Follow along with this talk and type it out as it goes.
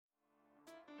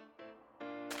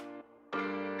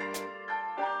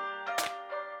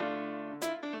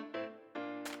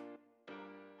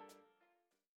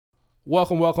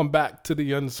Welcome back to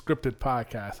the Unscripted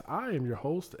Podcast. I am your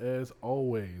host, as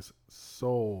always,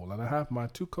 Soul, and I have my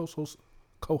two co-hosts.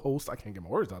 I can't get my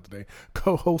words out today.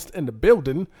 Co-host in the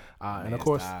building, and of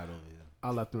course,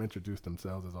 I'll let them introduce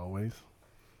themselves as always.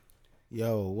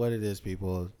 Yo, what it is,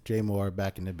 people? Jay Moore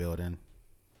back in the building.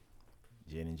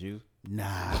 Gin and juice?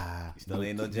 Nah. You still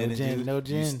ain't no gin and juice? No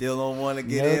gin. You still don't want to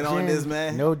get in on this,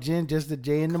 man? No gin, just the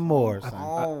J and the Moore.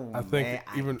 I think man,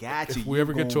 even if you. we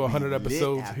ever get to 100 lit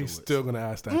episodes, afterwards. he's still going to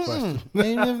ask that question.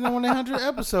 Ain't even on the 100th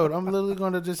episode. I'm literally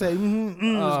going to just say, it's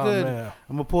Oh, good. man.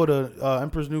 I'm going to pour the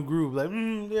Emperor's New Groove. Like,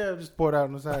 yeah, just pour it out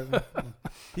on the side.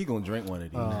 He going to drink one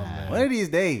of these. man. One of these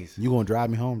days. You going to drive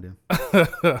me home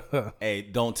then? Hey,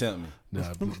 don't tempt me. No,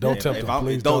 don't tempt If him, I'm-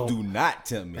 please don't do not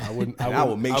tempt me. I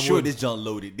will make sure this junk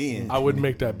loaded in. I wouldn't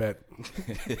make that bet.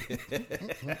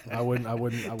 I wouldn't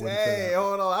say Hey, that.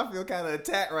 hold on. I feel kind of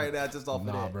attacked right now just off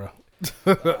Nah, of bro.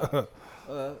 that.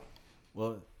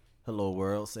 Well, hello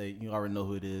world. Say you already know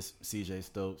who it is. CJ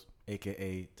Stokes,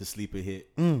 aka the Sleeper Hit,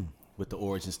 with the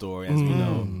origin story, as we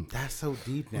know. That's so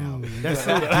deep now. That's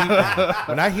so deep now.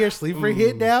 When I hear Sleeper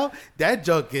Hit now, that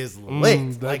junk is lit.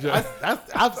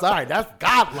 I'm sorry. That's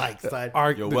godlike, son.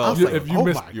 Arc, You're the- welcome. if you Oh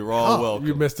missed, my You're all God. welcome.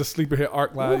 you missed the Sleeper Hit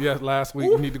arc last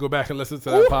week. You need to go back and listen to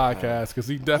that podcast because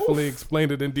he definitely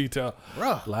explained it in detail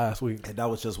Bruh. last week. And that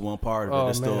was just one part of it. Oh,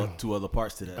 There's still man. two other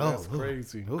parts to that. That's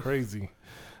crazy.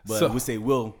 But So- we say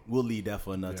we'll leave that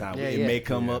for another time. Yeah, it yeah. may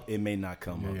come up, it may not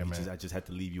come up. yeah, man. I just have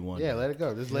to leave you wondering. Yeah, let it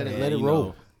go. Just let And, it you roll.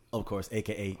 know, of course,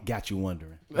 aka got you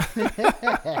wondering. The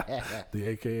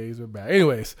AKAs are back.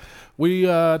 Anyways, we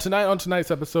tonight's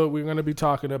episode we're going to be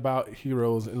talking about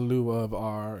heroes in lieu of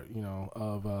our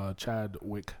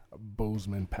Chadwick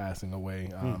Boseman passing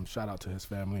away. Shout out to his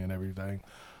family and everything.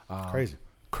 Crazy.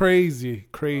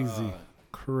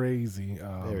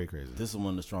 Very crazy. This is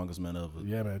one of the strongest men ever.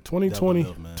 Yeah, man. 2020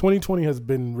 Devil man. 2020 has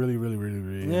been really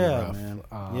Yeah, rough. man.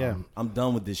 Yeah. I'm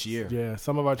done with this year. Yeah,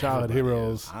 some of our childhood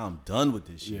heroes. I'm done with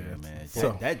this year, Yeah. man.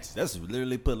 So- That's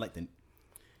literally put like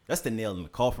that's the nail in the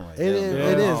coffin right It there. is,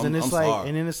 man. it is, I'm- and it's I'm like, sorry.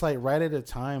 and then it's like right at a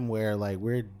time where like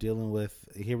we're dealing with.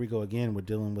 Here we go again. We're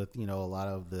dealing with a lot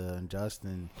of the unjust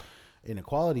and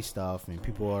inequality stuff, and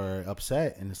people are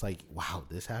upset, and it's like, wow,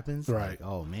 this happens. Right. Like,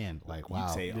 oh man. Like, You wow.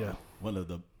 say Yeah. one of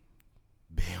the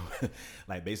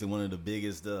like basically one of the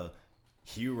biggest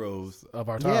heroes Of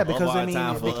our time. Yeah, because Of our I mean,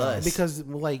 time for us. because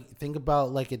like think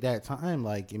about like at that time,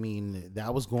 like I mean,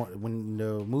 that was going when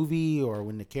the movie or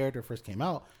when the character first came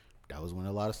out. That was when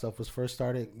a lot of stuff was first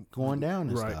started going down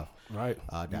and Right. stuff. Right.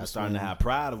 we were That's starting to when- have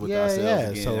pride with Yeah, ourselves yeah.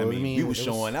 again. So, I I mean, mean, we it were was-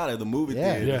 showing out at the movie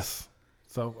Yeah. theaters. Yes.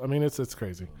 So I mean, it's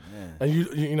crazy. Man. And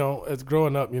you know, as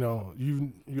growing up,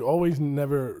 you always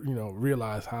never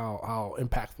realize how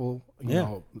impactful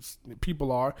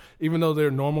people are, even though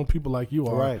they're normal people like you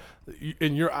are. Right.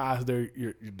 In your eyes, they're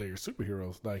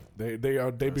superheroes. Like they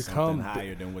become Something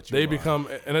higher than what you they are. become,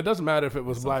 and it doesn't matter if it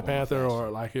was Some Black form of Panther fashion.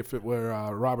 or like if it were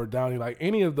Robert Downey. Like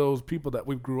any of those people that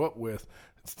we grew up with,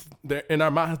 they're in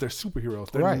our minds they're superheroes.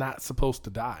 They're Right. not supposed to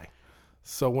die.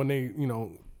 So when they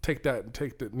take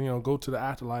the go to the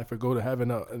afterlife or go to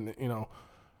heaven and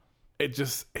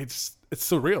it's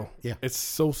surreal. Yeah. It's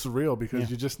so surreal because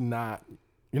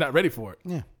you're not ready for it.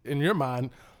 Yeah. In your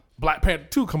mind, Black Panther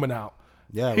 2 coming out.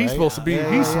 Yeah, He's right? supposed to be Yeah,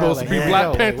 he's yeah, supposed like, to be yeah, Black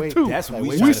no, Panther wait, 2. That's what we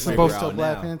we trying to supposed figure to out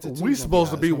Black now. Panther 2 we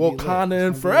supposed to be it's gonna Wakanda lit. and It's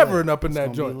gonna be forever lit. and up in It's that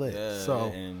gonna be joint. lit. Yeah, So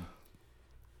and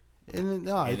And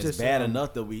no, it's just bad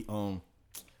enough that we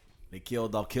they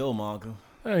killed off Killmonger.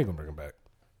 I ain't gonna bring him back.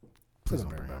 Please don't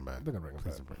bring him back. They're gonna bring him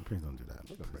back. Please don't do that.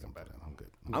 Please bring him back. I'm good.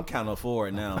 I'm counting for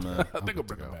it now, man. I think I'll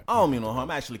bring him back. I don't mean no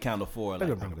harm. I'm actually counting for it They're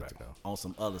like, gonna bring him back now. on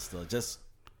some other stuff. Just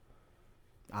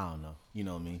I don't know. You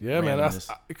know what I mean? Yeah, man. Randomness.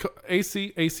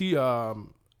 AC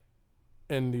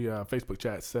in the Facebook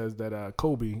chat says that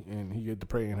Kobe and he get the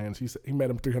praying hands. He met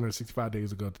him 365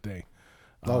 days ago today.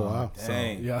 Oh wow.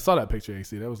 Dang. Yeah, I saw that picture.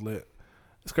 AC, that was lit.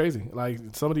 It's crazy. Like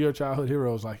some of your childhood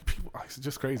heroes, like people, it's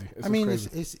just crazy. It's I mean, crazy.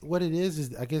 it's what it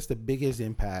is I guess the biggest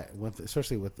impact,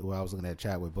 especially with when I was looking at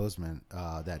chat with Boseman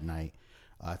that night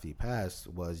after he passed,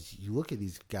 was you look at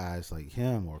these guys like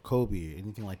him or Kobe or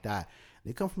anything like that.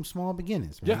 They come from small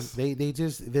beginnings. Man. Yes.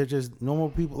 they're just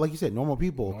normal people, like you said, normal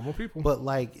people. Normal people. But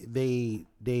like they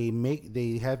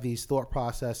have these thought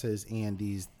processes and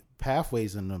these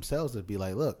pathways in themselves to be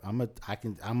like, look,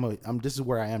 this is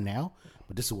where I am now,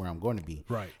 but this is where I'm going to be.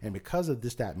 Right. And because of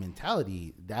that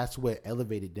mentality, that's what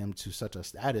elevated them to such a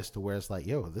status to where it's like,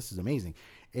 yo, this is amazing.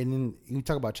 And then you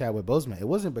talk about Chadwick Boseman. It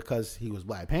wasn't because he was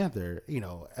Black Panther,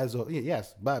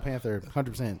 yes, Black Panther,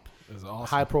 100% It's awesome.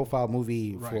 high profile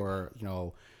movie Right. for,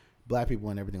 Black people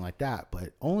and everything like that.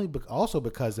 But also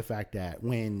because the fact that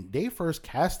when they first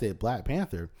casted Black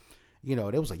Panther, you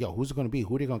know, they was like, yo, who's it going to be?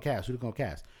 Who they going to cast? Who they going to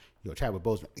cast? Yo, Chadwick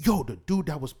Boseman. Yo, the dude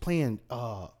that was playing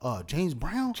James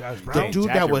Brown. The dude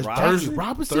that was Jackie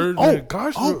Robinson.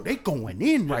 They going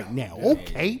in right now.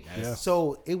 Okay. Yeah.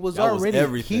 So it was that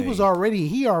already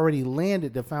he already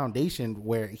landed the foundation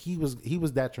where he was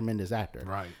that tremendous actor.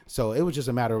 Right. So it was just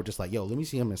a matter of just like, yo, let me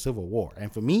see him in Civil War.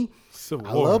 And for me, I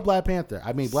War. love Black Panther.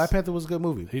 I mean, Black Panther was a good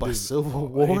movie. Civil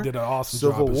War, he did an awesome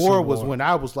Civil job. War was when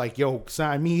I was like, yo,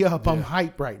 sign me up. I'm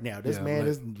hyped right now. This man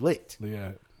is lit.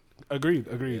 Yeah. Agreed.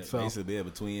 Yeah, So basically,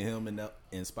 between him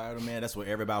and Spider-Man, that's what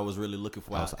everybody was really looking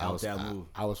for out that movie.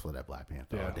 I was for that Black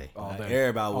Panther all day.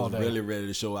 Everybody was really ready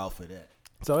to show out for that.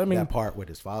 So I mean, that part where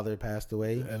his father passed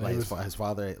away, and like his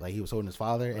father, like he was holding his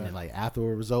father, and then like after the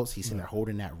results, he's sitting there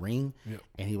holding that ring,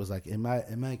 and he was like, "In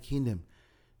my kingdom,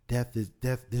 death is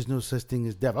death. There's no such thing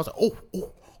as death." I was like,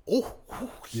 "Oh,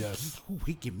 yes,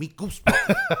 he give me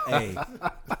goosebumps." Hey,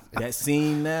 that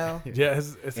scene now, it's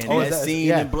that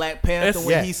scene in Black Panther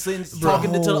when he's sitting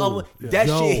talking to the other, that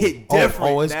shit hit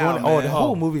different. The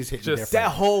whole movie's hitting different. That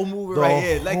whole movie right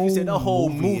here, like you said, the whole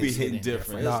movie hitting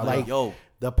different. It's like, yo.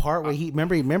 The part where he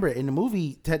remember in the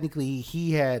movie, technically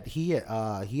he had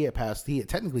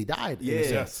technically died.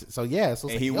 Yes. So and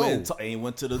like, he went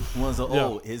to the ones of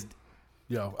old.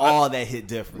 That hit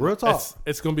different. Real talk.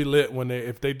 It's gonna be lit when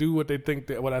if they do what I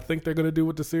think they're gonna do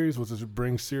with the series, which is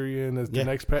bring Syria in as the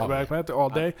next Black Panther all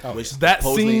day. Which that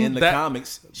scene in the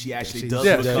comics, she actually does.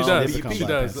 Yeah, she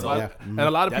does. And a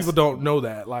lot of people don't know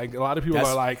that. Like a lot of people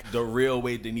are like the real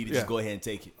way they need to just go ahead and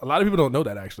take it. A lot of people don't know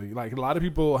that actually. Like a lot of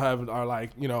people are like,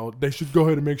 you know, they should go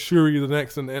ahead and make Syria the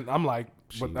next. And I'm like.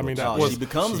 But I mean, that was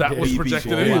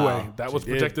projected anyway. That was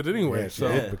projected anyway. So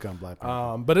become Black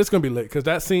Panther. But it's gonna be lit because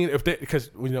that scene,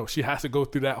 because you know she has to go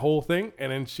through that whole thing, and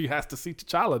then she has to see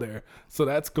T'Challa there. So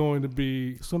that's going to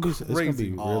be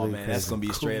crazy. That's gonna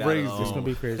be straight crazy. out. It's gonna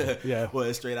be crazy. Yeah, well,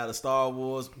 it's straight out of Star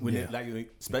Wars.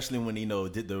 Especially when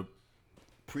did the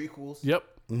prequels. Yep.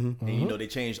 Mm-hmm. And they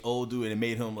changed old dude and it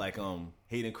made him like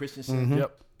Hayden Christensen. Mm-hmm.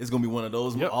 Yep. It's gonna be one of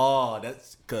those. Yep. Oh,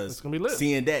 that's because it's gonna be lit.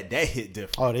 Seeing that hit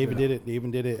different. Oh, they even did it. They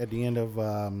even did it at the end of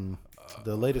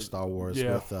the latest Star Wars.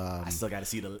 Yeah. With I still got to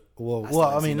see the.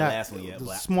 I mean, not last one yet.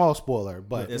 Small spoiler,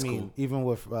 but I mean, cool. even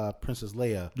with Princess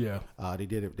Leia, they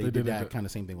did it. They did that kind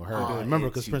of same thing with her.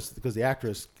 Remember, because the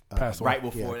actress passed away right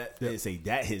before that. They say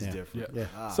that hits different.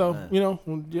 Yeah. So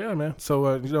man.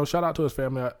 So shout out to his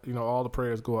family. All the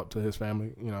prayers go up to his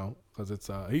family. Because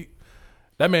it's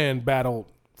that man battled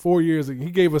 4 years.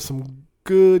 He gave us some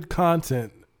good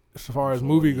content as far as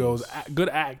movie goes. Good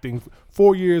acting.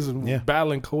 4 years of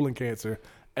battling colon cancer,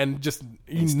 and just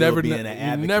you never knew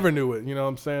it. You know what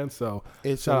I'm saying? So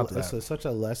it's such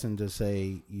a lesson to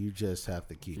say you just have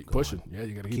to keep going. Pushing. Yeah,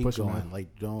 you got to keep pushing. Going. Man.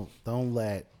 Like don't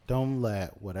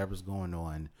let whatever's going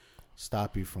on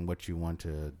stop you from what you want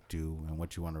to do and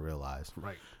what you want to realize.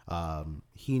 Right.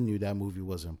 He knew that movie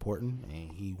was important,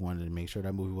 and he wanted to make sure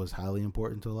that movie was highly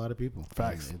important to a lot of people.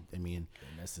 Facts. And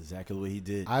that's exactly what he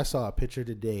did. I saw a picture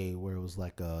today where it was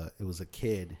like it was a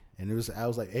kid, and I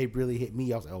was like, "Hey, really hit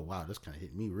me." I was like, "Oh wow, this kind of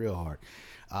hit me real hard."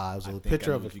 It was a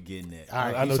picture of you getting that.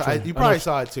 All right, you probably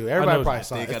saw it too. Everybody probably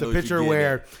saw it. It's the picture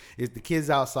where it's the kid's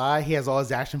outside. He has all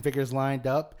his action figures lined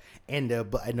up. And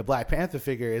the Black Panther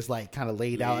figure is like kind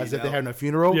laid out as if they're having a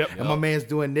funeral. Yep. And my man's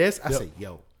doing this. I say,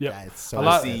 yo, that's so a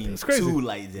lot. It's crazy. Two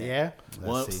like that. Yeah.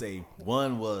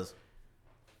 One was,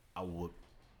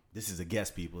 this is a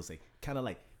guess. People say kind of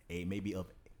like maybe of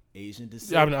Asian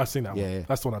descent. Yeah, I've seen that one. Yeah.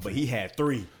 That's the one I've seen. But he had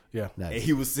three. Yeah. Nice. And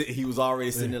he was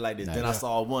already sitting there like this. Then I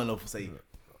saw one of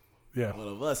one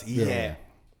of us. He had.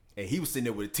 And he was sitting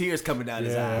there with tears coming down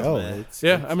his eyes,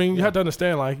 man. I mean, you have to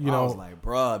understand, like, I was like,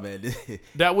 bruh, man.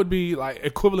 that would be, like,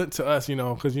 equivalent to us,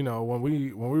 because, when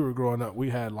we were growing up, we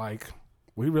had, like,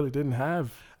 we really didn't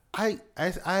have. I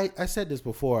said this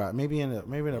before.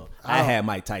 I had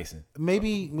Mike Tyson.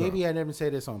 Maybe I never say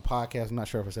this on podcast. I'm not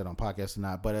sure if I said it on podcast or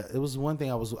not, but it was one thing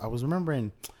I was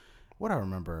remembering. What I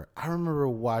remember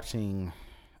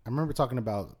talking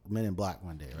about Men in Black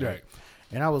one day, right?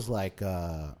 And I was like,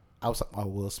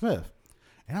 Will Smith.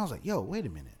 And I was like, yo, wait a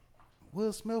minute.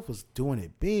 Will Smith was doing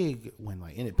it big when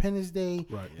like Independence Day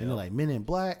and then like Men in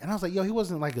Black. And I was like, yo, he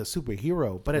wasn't like a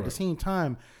superhero. But at the same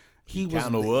time, he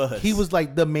was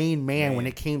like the main man when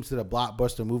it came to the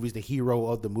blockbuster movies, the hero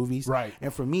of the movies. Right.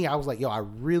 And for me, I was like, yo, I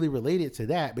really related to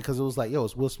that because it was like, yo,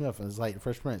 it's Will Smith and it's like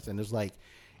Fresh Prince. And it's like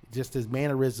just his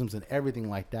mannerisms and everything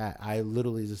like that. I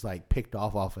literally just like picked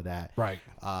off of that. Right.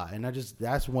 And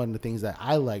that's one of the things that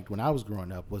I liked when I was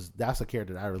growing up that's a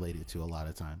character that I related to a lot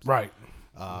of times. Right.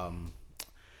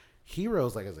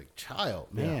 Heroes, like as a child,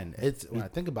 man, it's when I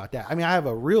think about that. I mean, I have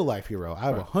a real life hero. I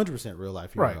have 100% real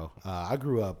life hero. I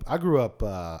grew up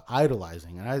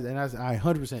idolizing, and I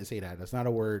 100% say that. That's not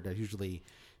a word that's usually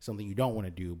something you don't want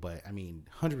to do, but I mean,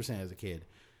 100% as a kid,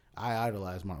 I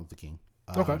idolized Martin Luther King.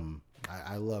 Okay.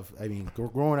 I mean,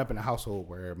 growing up in a household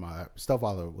where my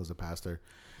stepfather was a pastor,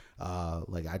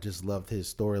 like I just loved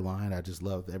his storyline. I just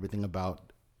loved everything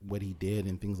about what he did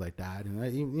and things like that.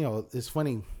 And it's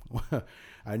funny.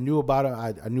 I knew about him.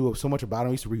 I knew so much about him.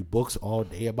 I used to read books all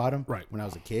day about him when I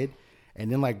was a kid.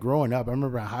 And then like growing up, I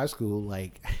remember in high school,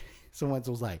 like someone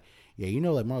was like, yeah,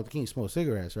 like Martin Luther King smoked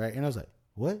cigarettes, right? And I was like,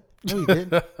 what? No, he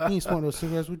didn't. He ain't smoking no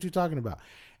cigarettes. What you talking about?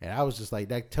 And I was just like,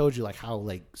 that tells you like how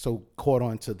like so caught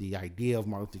on to the idea of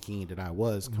Martin Luther King that I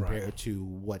was compared to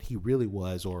what he really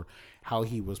was or how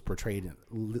he was portrayed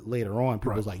later on.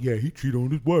 People was like, yeah, he cheated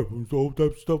on his wife and all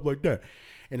type of stuff like that.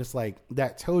 And it's like,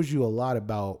 that tells you a lot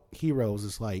about heroes.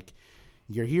 It's like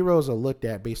your heroes are looked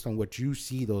at based on what you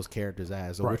see those characters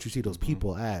as or what you see those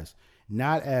people as,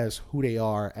 not as who they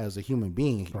are as a human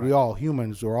being. We all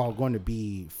humans are all going to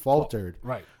be faltered.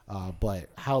 But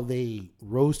how they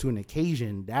rose to an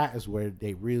occasion, that is where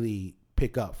they really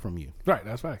pick up from you. Right.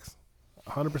 That's facts.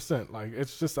 100%. Like,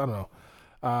 it's just, I don't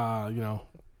know,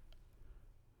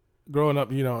 growing up,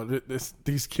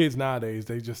 these kids nowadays,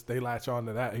 they latch on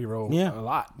to that hero a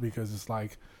lot because it's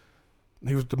like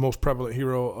he was the most prevalent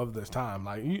hero of this time.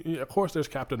 Like, of course, there's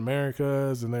Captain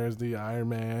Americas and there's the Iron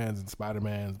Mans and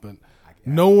Spider-Mans, but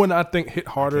no one I think hit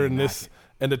harder in the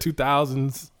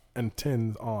 2000s and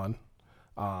 10s on.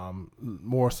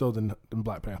 More so than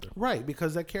Black Panther. Right,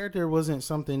 because that character wasn't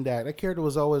something that character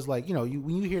was always like, when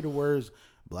you hear the words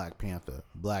Black Panther,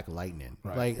 Black Lightning,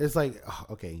 like it's like,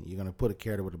 okay, you're going to put a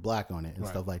character with a black on it and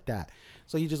stuff like that.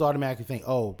 So you just automatically think,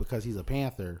 oh, because he's a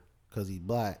Panther, because he's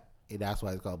black, that's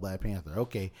why it's called Black Panther.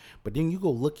 Okay. But then you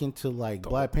go look into like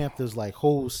Black Panther's like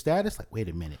whole status. Like, wait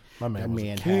a minute. That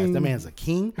man's a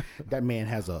king. That man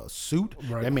has a suit.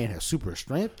 That man has super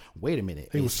strength. Wait a minute.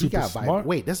 He was super smart.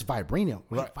 Wait, that's vibranium.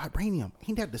 Wait, vibranium.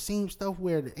 Ain't that the same stuff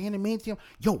where the adamantium?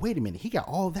 Yo, wait a minute. He got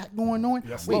all that going on?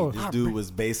 Yes, wait, this dude was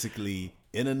basically,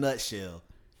 in a nutshell,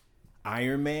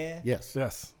 Iron Man.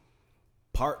 Yes.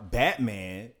 Part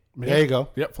Batman. There you go.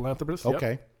 Yep, philanthropist.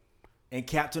 Okay. Yep. And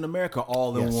Captain America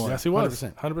all in one. Yes, he was.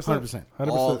 100%.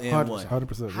 All in one.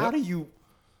 100%. How do you...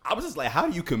 I was just like, how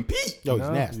do you compete? Yo, he's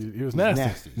nasty. He was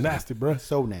nasty. Nasty, bro.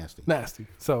 So nasty. Nasty.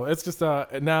 So it's just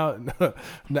now,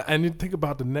 and you think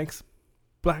about the next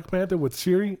Black Panther with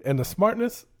Shuri and the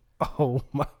smartness. Oh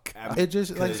my God! It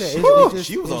just like I said,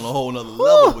 she was on a whole nother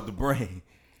level with the brain.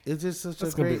 It's just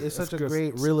such a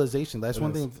great realization. That's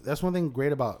one thing. That's one thing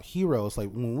great about heroes.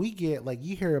 Like when we get like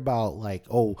you hear about like,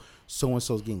 oh, so and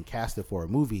so's getting casted for a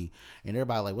movie, and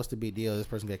everybody like, what's the big deal? This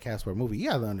person got cast for a movie. You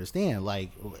have to understand,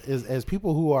 like, as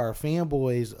people who are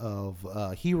fanboys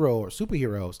of hero or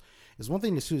superheroes, it's one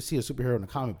thing to see a superhero in a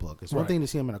comic book. It's one thing to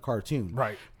see them in a cartoon.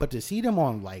 Right. But to see them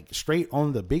on like straight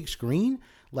on the big screen.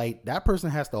 Like that person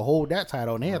has to hold that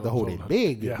title and they have to hold it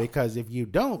big because if you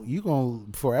don't, you're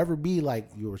going to forever be like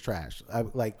you were trash.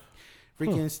 Like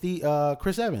freaking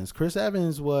Chris Evans. Chris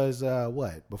Evans was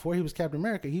what? Before he was Captain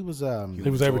America, he was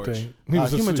everything. He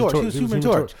was Human Torch. He was Human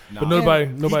Torch. But nobody.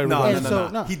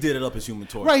 No. He did it up as Human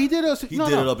Torch. Right, he did it. He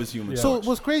did it up as Human Torch. So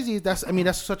what's crazy is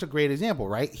that's such a great example,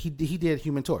 right? He did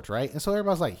Human Torch, right? And so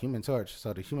everybody's like Human Torch.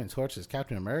 So the Human Torch is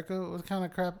Captain America. What kind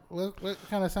of crap? What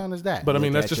kind of sound is that? But I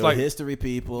mean, that's just like history,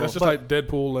 people. That's just like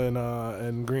Deadpool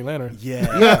and Green Lantern.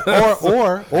 Yeah.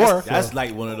 Or that's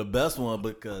like one of the best ones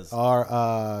because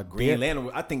Green Lantern.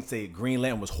 I think Green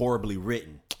Lantern was horribly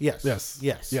written. Yes.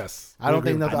 I don't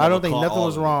think nothing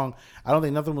was wrong. I don't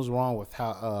think nothing was wrong with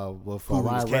how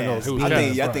Ryan Reynolds.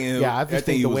 I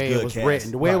think the way it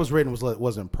was written, it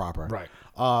wasn't proper. Right.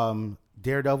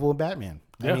 Daredevil and Batman.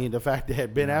 I mean, the fact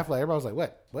that Ben Affleck, everybody was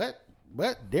like,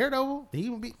 what? Daredevil? He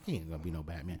ain't gonna be no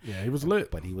Batman. Yeah, he was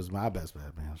lit, but he was my best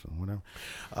Batman. So whatever.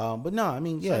 But no, I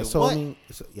mean, yeah.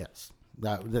 Yes.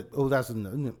 That's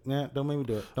don't make me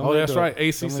do it. That's right.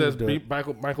 AC says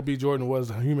Michael B. Jordan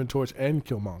was a Human Torch and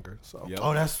Killmonger. So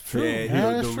oh, that's true.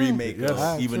 Yeah, the remake.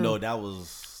 Even though that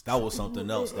was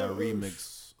something else. That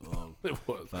remix. It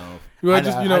was.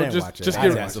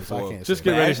 Just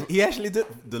get ready. He actually did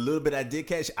the little bit I did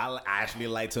catch. I actually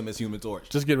liked him as Human Torch.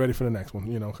 Just get ready for the next one,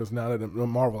 because now that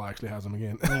Marvel actually has him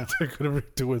again, they're gonna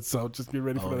redo it. So just get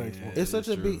ready for the next one. It's such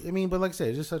a big. I mean, but like I said,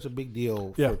 it's just such a big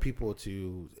deal for people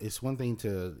to. It's one thing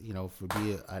to for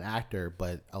be an actor,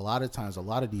 but a lot of times, a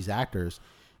lot of these actors,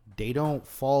 they don't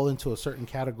fall into a certain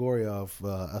category of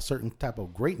a certain type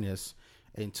of greatness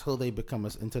until they be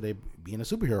in a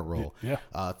superhero role. Yeah.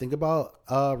 Think about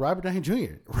Robert Downey Jr.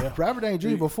 Yeah. Robert Downey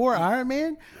Jr. before Iron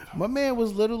Man, my man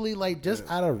was literally like just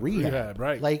out of rehab.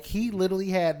 Right. Like he literally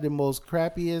had the most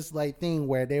crappiest like thing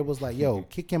where they was like, yo,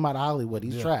 kick him out of Hollywood.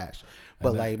 He's trash.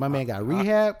 But like my man got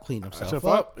rehab, cleaned himself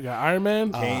up. You got Iron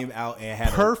Man. Came out and had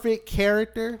Perfect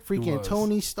character, freaking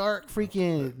Tony Stark,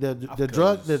 freaking the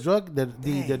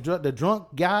drunk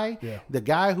guy, the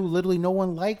guy who literally no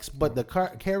one likes, but the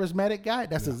charismatic guy.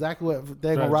 That's exactly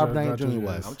what Robert Downey Jr.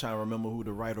 was. I'm trying to remember who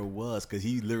the writer was because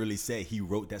he literally said he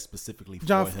wrote that specifically for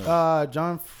John him.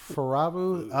 John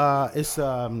Favreau. It's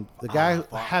the guy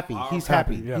happy. He's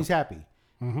happy. Yeah. He's happy.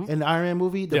 In the Iron Man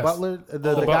movie, the Yes. butler,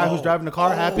 the guy who's driving the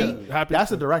car, happy. Happy.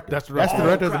 That's the director. That's the That's the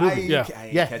director. director of the movie.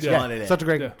 Yeah. Such a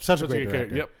great Such a great good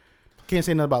director. Yep. Can't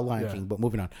say nothing about Lion King, but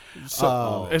moving on.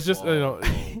 So it's just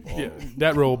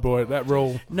that role, boy. That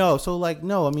role. No, so like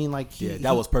no, I mean like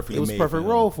that was perfectly It was made perfect for him.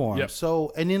 role for him. Yep.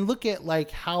 So and then look at like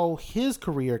how his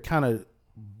career kind of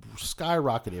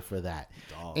skyrocketed for that.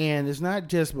 And it's not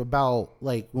just about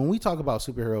like when we talk about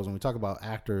superheroes, when we talk about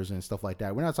actors and stuff like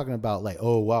that, we're not talking about like,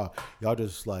 oh wow, y'all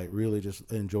just like really just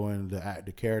enjoying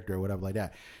the character or whatever like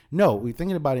that. No, we're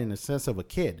thinking about it in the sense of a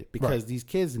kid because these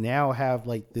kids now have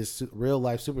like this real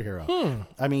life superhero.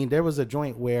 I mean, there was a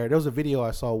video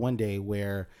I saw one day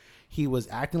where he was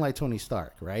acting like Tony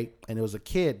Stark, right? And it was a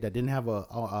kid that didn't have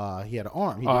he had an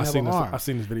arm. He didn't have an arm. I've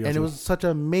seen this video. And too. it was such an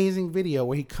amazing video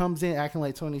where he comes in acting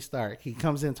like Tony Stark. He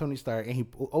comes in Tony Stark and he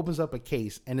opens up a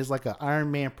case and it's like an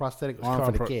Iron Man prosthetic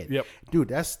arm for the kid. Yep. Dude,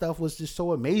 that stuff was just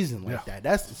so amazing like that.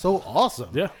 That's so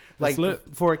awesome. Yeah. Like lit.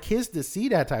 for kids to see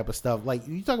that type of stuff, like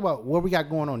you talk about what we got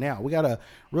going on now. We got a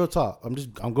real talk.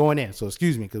 I'm going in, so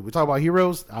excuse me because we talk about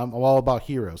heroes. I'm all about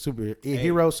heroes,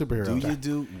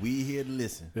 superhero. We here to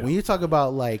listen. When you talk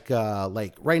about like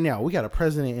right now, we got a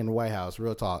president in the White House.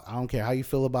 Real talk. I don't care how you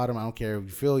feel about him. I don't care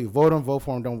if you vote him, vote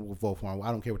for him, don't vote for him.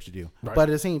 I don't care what you do. Right. But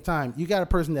at the same time, you got a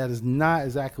person that is not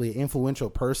exactly an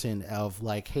influential person of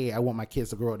like, hey, I want my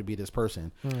kids to grow up to be this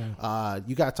person.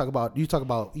 You got to talk about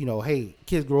hey,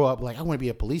 kids grow up like I want to be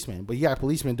a policeman, but you got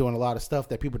policemen doing a lot of stuff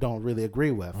that people don't really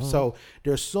agree with. So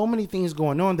there's so many things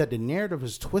going on that the narrative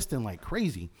is twisting like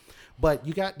crazy. But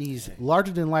you got these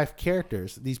larger than life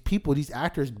characters, these people, these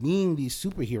actors being these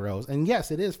superheroes. And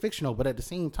yes, it is fictional, but at the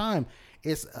same time,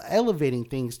 it's elevating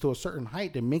things to a certain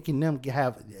height and making them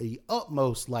have the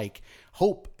utmost like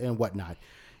hope and whatnot.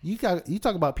 You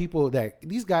talk about people that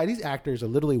these actors are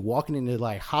literally walking into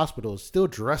like hospitals still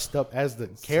dressed up as the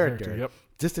character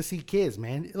just to see kids,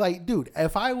 man. Like, dude,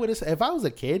 if I was a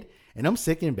kid and I'm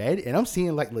sick in bed and I'm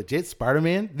seeing like legit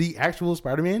Spider-Man, the actual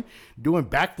Spider-Man doing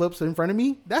backflips in front of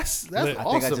me, that's awesome. I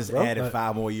think I just bro. added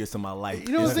 5 more years to my life.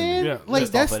 You know what I'm saying? Yeah.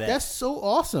 Like Just off of that's so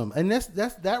awesome. And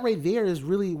that right there is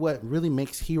really what really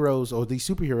makes heroes or these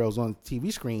superheroes on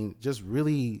TV screen just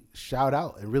really shout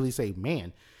out and really say,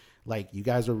 man, like you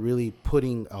guys are really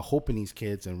putting a hope in these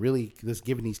kids and really just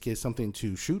giving these kids something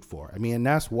to shoot for. I mean, and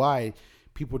that's why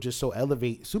people just so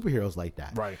elevate superheroes like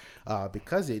that. Right.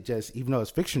 Because it just, even though it's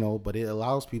fictional, but it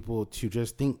allows people to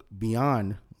just think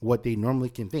beyond what they normally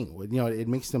can think. You know, it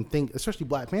makes them think, especially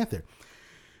Black Panther.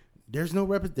 There's not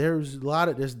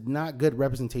good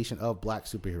representation of black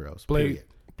superheroes. Blade.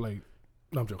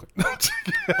 No, I'm joking.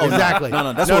 Exactly.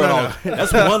 No, that's where it all.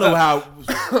 That's one of how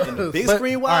in the big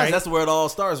screen wise. right. That's where it all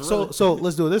starts. Really. So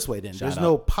let's do it this way then. There's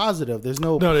no positive. There's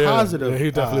no positive.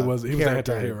 He definitely was. He was an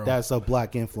character anti-hero. That's a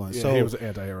black influence. Yeah, so he was an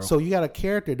anti-hero. So you got a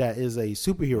character that is a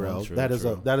superhero. True. That is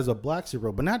a black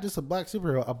superhero, but not just a black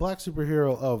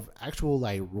superhero of actual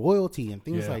like royalty and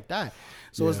things like that.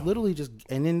 So it's literally just,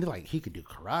 and then like he could do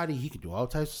karate, he could do all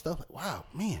types of stuff. Like, wow,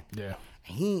 man. Yeah.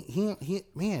 He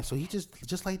man, so he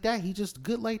just like that, he just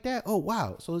good like that. Oh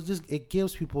wow. So it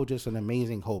gives people just an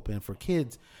amazing hope. And for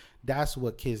kids, that's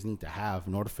what kids need to have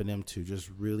in order for them to just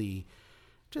really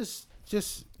just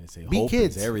be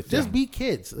kids. Everything. Just be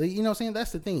kids. You know what I'm saying?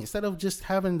 That's the thing. Instead of just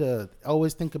having to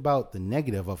always think about the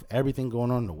negative of everything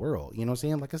going on in the world. You know what I'm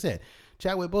saying? Like I said,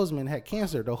 Chadwick Boseman had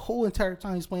cancer the whole entire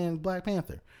time he's playing Black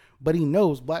Panther. But he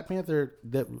knows Black Panther,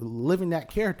 that living that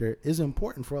character is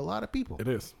important for a lot of people. It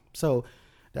is. So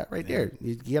that right there,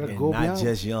 you got to And go not beyond.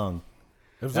 just young.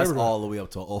 That's That's all the way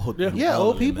up to old. Yeah,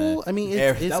 old people. Man. I mean,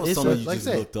 That was it's someone a, you like I just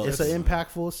said, looked up. it's an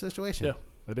impactful situation. Yeah,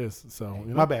 it is. So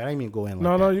you know. My bad. I didn't mean to go in like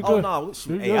No, that. you good. Oh no!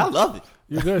 You're Hey, good. I love it.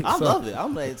 You're good. I So- love it.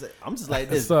 I'm just like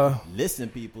this. Listen,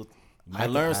 people, you might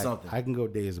learn something. I can go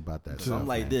days about that. So I'm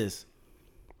like this.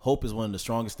 Hope is one of the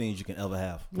strongest things you can ever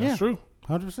have. That's true.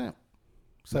 100%.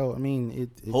 So I mean, it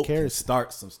Hope can carries.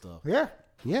 start some stuff.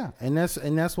 Yeah, and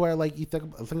that's why like you think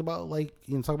about like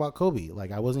you know talk about Kobe.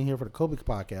 Like I wasn't here for the Kobe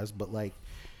podcast, but like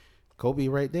Kobe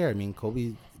right there. I mean,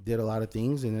 Kobe did a lot of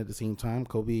things, and at the same time,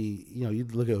 Kobe, you know, you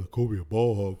look at Kobe a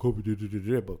ball hog, Kobe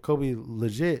did, but Kobe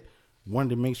legit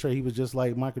wanted to make sure he was just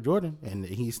like Michael Jordan, and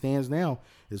he stands now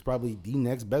as probably the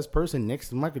next best person next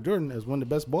to Michael Jordan as one of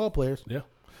the best ball players. Yeah.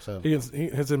 So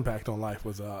his impact on life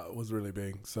was really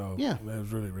big. So yeah, that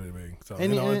was really, really big. So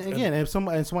and, if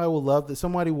somebody will love that,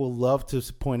 somebody will love to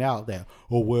point out that,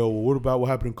 oh well, what about what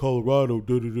happened in Colorado?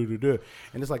 And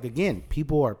it's like, again,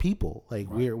 people are people. Like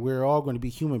we're all going to be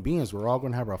human beings. We're all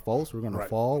going to have our faults. We're going to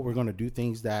fall. We're going to do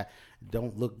things that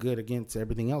don't look good against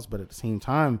everything else. But at the same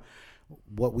time,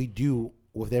 what we do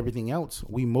with everything else,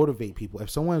 we motivate people.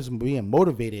 If someone's being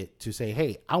motivated to say,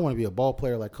 hey, I want to be a ball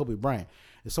player like Kobe Bryant.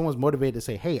 If someone's motivated to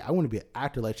say, hey, I want to be an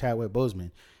actor like Chadwick Boseman,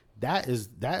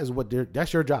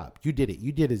 that's your job. You did it.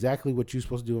 You did exactly what you're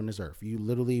supposed to do on this earth. You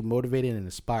literally motivated and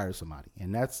inspired somebody.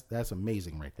 And that's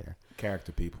amazing right there.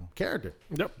 Character, people. Character.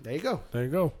 Yep. There you go. There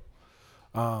you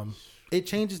go. It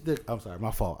changes I'm sorry, my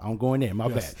fault. I'm going there. My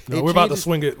bad. No, we're about to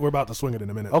swing it. We're about to swing it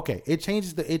in a minute. Okay. It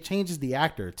changes the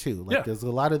actor too. Like there's a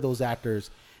lot of those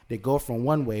actors, they go from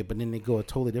one way, but then they go a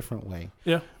totally different way.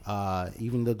 Yeah.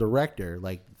 Even the director,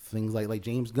 like things like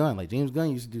James Gunn. Like James Gunn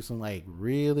used to do some like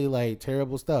really like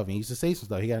terrible stuff. And he used to say some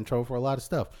stuff. He got in trouble for a lot of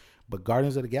stuff. But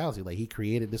Guardians of the Galaxy, like he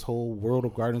created this whole world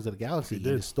of Guardians of the Galaxy, and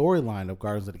the storyline of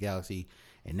Guardians of the Galaxy,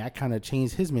 and that kind of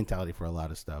changed his mentality for a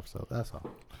lot of stuff. So that's all.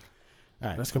 All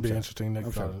right, that's gonna be interesting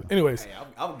next time. Anyways, hey,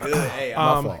 I'm good. Hey,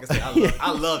 like I said,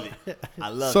 I love it. I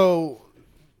love it. So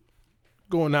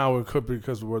going now, it could be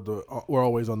because we're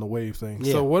always on the wave thing.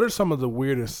 Yeah. So what are some of the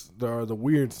weird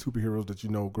superheroes that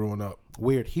you know growing up?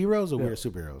 Weird heroes or weird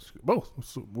superheroes? Both.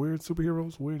 Weird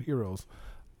superheroes, weird heroes.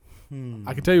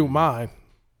 I can tell you mine.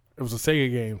 It was a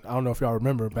Sega game. I don't know if y'all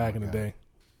remember back in the day.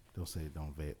 Don't say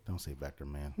Vector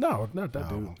Man. No, not that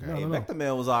dude. Okay. No. Vector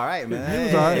Man was all right, man. He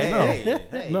was all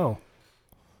right. No.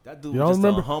 That dude was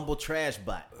just a humble trash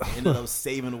bot. Ended up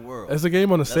saving the world. It's a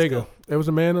game on the Sega. It was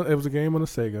a game on the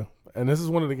Sega, and this is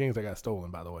one of the games that got stolen,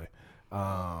 by the way.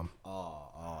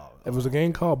 It was a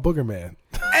game called Booger Man.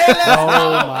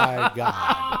 Oh my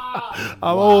god!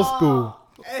 I'm old school.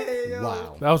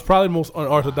 Wow, that was probably the most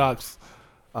unorthodox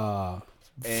superhero.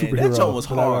 That joke was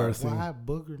hard. Why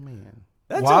Booger Man?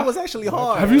 That joke was actually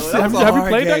hard. Have you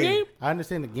played that game? I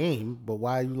understand the game, but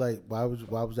why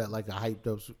was that like a hyped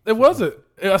up? It wasn't.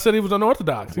 I said he was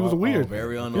unorthodox. He was weird.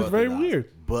 Very unorthodox. He was very weird.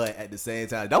 But at the same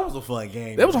time, that was a fun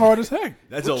game. That was hard as heck.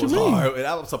 That joke was hard. And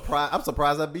I'm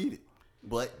surprised I beat it.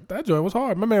 But that joint was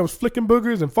hard. My man was flicking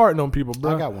boogers and farting on people,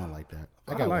 bro. I got one like that.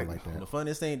 The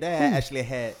funniest thing, that actually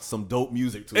had some dope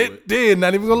music to it. It did,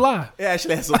 not even gonna lie. It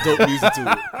actually had some dope music to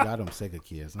it. Y'all them Sega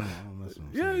kids. I don't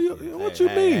listen to what you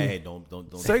mean? Hey, don't.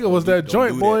 Sega was that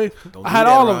joint, boy. Don't I had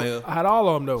all of them. I had all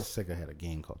of them though. Sega had a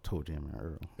game called Toe Jam and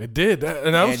Earl. It did,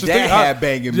 and I was just that thinking, had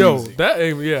banging music. That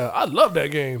game, I love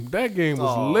that game. That game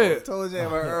was lit. Toe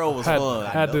Jam and Earl was fun.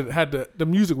 Had the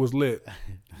music was lit.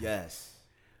 Yes.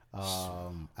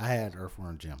 I had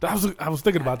Earthworm Jim. I was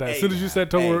thinking about that. As soon as you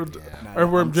said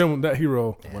Earthworm Jim, that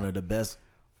hero. One of the best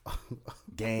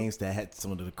games that had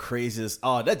some of the craziest.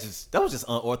 That was just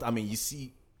unorthodox. I mean, you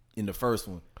see in the first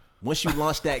one, once you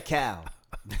launch that cow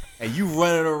and you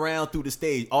running around through the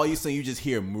stage, all you see, you just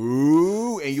hear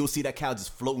moo, and you'll see that cow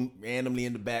just floating randomly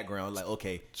in the background. Like,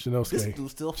 okay, this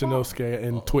dude's still Chinosuke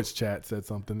in Twitch chat said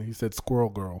something. He said Squirrel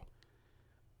Girl.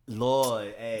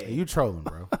 Lord, hey, you trolling,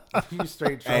 bro? You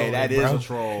straight trolling. Hey, that is a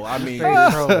troll. I mean,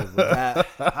 straight trolling, bro.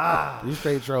 You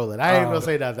straight trolling. I ain't gonna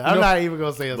say nothing. I'm not even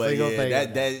gonna say a single thing.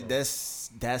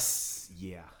 That's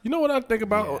yeah. You know what I think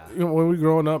about when we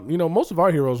growing up? You know, most of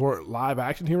our heroes weren't live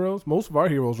action heroes. Most of our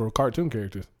heroes were cartoon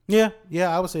characters. Yeah,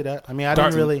 I would say that. I mean,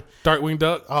 didn't really Darkwing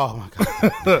Duck. Oh my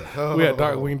god, we had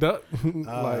Darkwing Duck.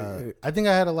 I think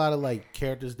I had a lot of like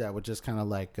characters that were just kind of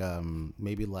like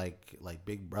maybe like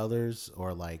big brothers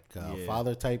or like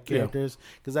father type characters,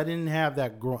 because I didn't have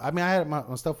that. I mean, I had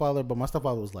my stepfather, but my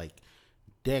stepfather was like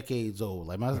decades old.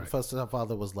 Like my first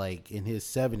stepfather was like in his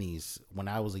 70s when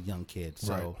I was a young kid,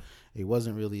 so it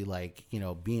wasn't really like,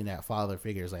 being that father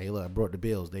figure. It's like, hey, look, I brought the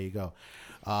bills. There you go.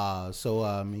 I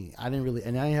didn't really,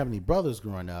 and I didn't have any brothers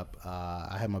growing up.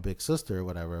 I had my big sister or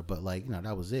whatever, but like,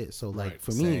 that was it. So like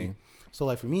for me,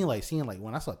 like seeing like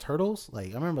when I saw Turtles,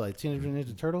 like I remember like Teenage Mutant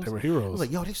Ninja Turtles, they were heroes. I was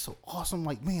like, yo, they're so awesome.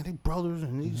 Like, man, they brothers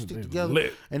and they stick together.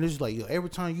 Lit. And it's like, every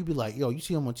time you be like, yo, you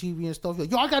see them on TV and stuff.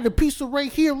 Yo, I got the pizza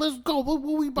right here. Let's go. What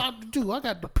we about to do? I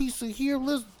got the pizza here.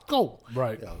 Let's go.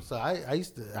 Right. So I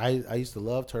used to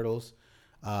love Turtles.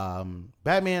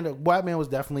 Batman was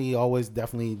definitely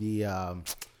the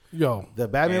Yo, The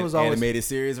Batman was always. animated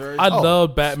series version. I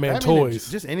love Batman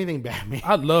toys. Just anything Batman.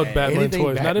 I love Batman anything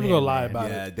toys. Not even Batman, gonna lie man. about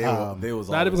yeah, it. they was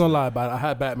Not even always gonna good. lie about it. I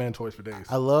had Batman toys for days.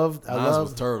 I loved. Mine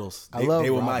was Turtles. I love They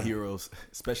were my Robin. heroes,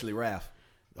 especially Raph.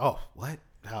 Oh, what?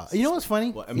 You know what's funny?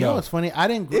 Well, I you mean, know what's funny? I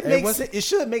didn't. It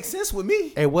should make sense with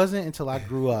me. It wasn't until I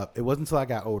grew up. It wasn't until I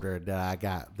got older that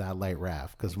I liked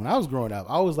Raph. Because when I was growing up,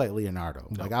 I always liked Leonardo.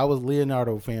 Like I was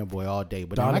Leonardo fanboy all day.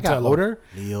 But when I got Donatello. older,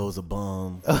 Leo's a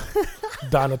bum.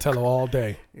 Donatello all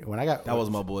day. when I got That was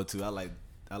my boy too. I like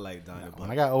Donatello. when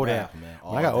I got older, Raph, man,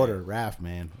 when I got older,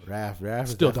 Raph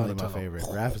is Still definitely my Donatello. favorite.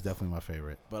 Raph is definitely my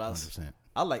favorite. But 100%.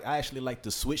 I actually like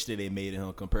the switch that they made in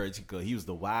him compared to because he was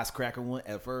the wisecracker one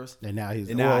at first. And now he's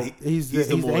the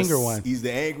the anger one. He's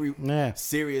the angry, Yeah.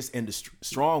 serious, and the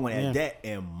strong one Yeah. at that.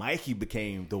 And Mikey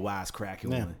became the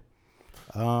wisecracking Yeah.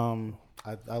 one.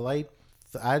 I like.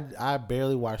 I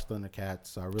barely watched Thundercats,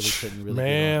 so I really couldn't really.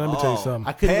 Man, get let me on. tell you Oh. something.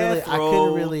 I couldn't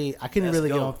Panthro. really Let's get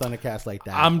go. on Thundercats like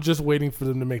that. I'm just waiting for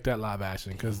them to make that live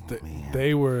action because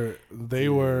they were They're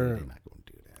not going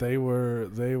to do that. they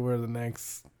were the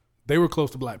next. They were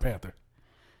close to Black Panther.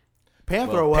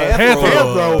 Panther was Panther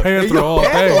all day. Panther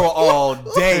all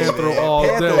day. Panther man. all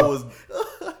Panther day. was.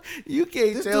 You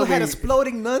can't This tell dude had me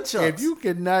exploding nunchucks. if you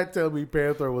cannot tell me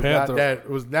Panther was Panther.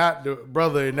 not the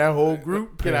brother in that whole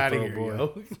group. Get out of Panther, here, boy.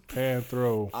 yo.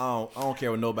 Panther. I don't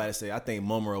care what nobody say. I think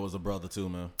Momoro was a brother too,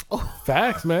 man.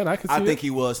 Facts, man. I can see I think it. he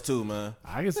was too, man.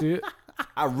 I can see it.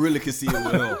 I really could see it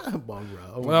with him.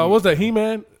 Well, what was that?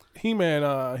 He-Man had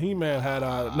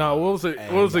no. What was it?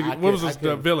 What was it? I What was can't-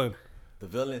 the villain? The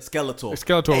villain, Skeletor.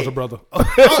 Skeletor was a brother.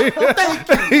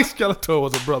 Skeletor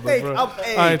was a brother, bro.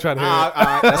 I ain't trying to hear All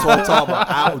right, that's what I'm talking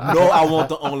about. I know I want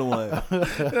the only one. it.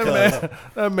 That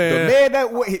The man,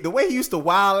 man the way he used to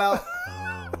wild out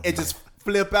and just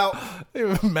flip out. he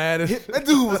was mad as That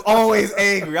dude was always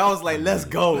angry. I was like, let's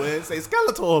go, man. Say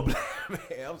Skeletor, man.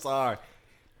 I'm sorry.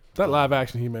 that live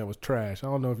action He-Man was trash. I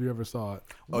don't know if you ever saw it.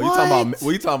 Oh,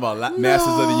 you talking about Masters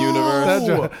of the Universe? That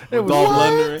joint- it was Dolph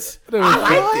what? Lundgren? It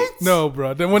was- No,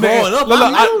 bro. Then when Growing up,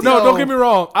 no, yo. don't get me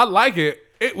wrong. I like it.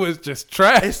 It was just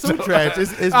trash. It's so trash.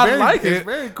 It's I very, like it's it.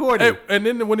 very corny. And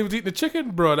then when he was eating the chicken,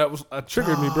 bro, that was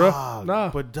triggered me, bro. Nah,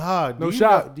 But dog, No do you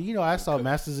shot. Know, do you know I saw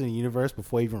Masters in the Universe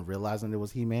before even realizing it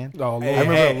was He-Man? oh, Lord. Hey, I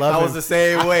remember hey, loving- I was the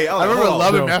same way. I remember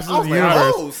loving no. Masters I of was the like,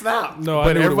 Universe. oh, snap. no, I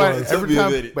But knew what it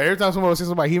everybody, was. every time someone would say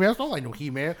something about He-Man, I was like, no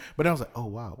He-Man. But then I was like, oh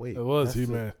wow, wait, It was that's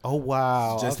He-Man. it. Oh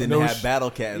wow, Just Okay. didn't No have sh- Battle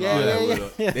Cat and Yeah, all that yeah,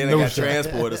 with yeah. her. Then No they got shot.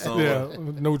 transport or something.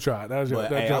 Yeah, no try. That was But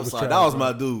that hey, job I'm was sorry. trash, That was bro.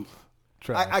 my dude.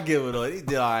 Trash. I give it up. He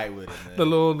did all right with it, man. The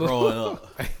little- growing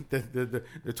up. the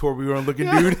Torbjorn looking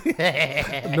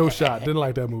dude. No shot. Didn't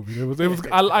like that movie. It was.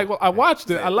 I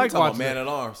watched it. I like Talking about watching Man it. at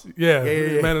Arms. Yeah,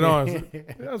 yeah. Man at Arms.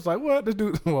 I was like, what? This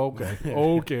dude. Well,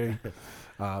 okay.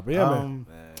 But yeah, man.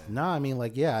 No, I mean,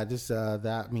 like, yeah, I just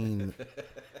that. I mean,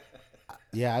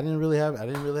 yeah, I didn't really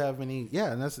have any.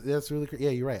 Yeah, and that's really.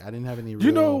 Yeah, you're right. I didn't have any.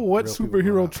 You know what real people growing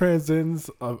superhero up. transcends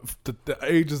the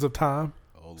ages of time?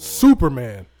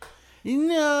 Superman.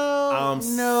 No,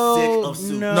 I'm no, sick of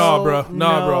Superman. No, bro.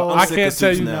 No, bro. I'm I sick can't of tell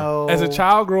Supes you. now. As a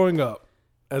child growing up,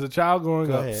 Go up,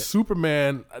 ahead.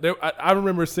 Superman. I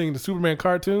remember seeing the Superman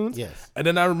cartoons. Yes. And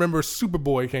then I remember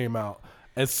Superboy came out,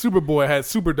 and Superboy had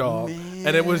Superdog,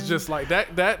 and it was just like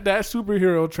that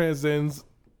superhero transcends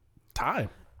time.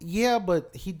 Yeah,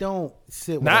 but he don't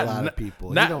sit with Not a lot of people.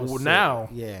 He Not don't sit- now.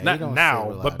 Yeah, he not don't sit now.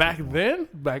 with a lot But of back people. then,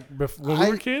 when we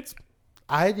were kids.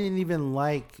 I didn't even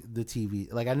like the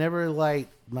TV. Like I never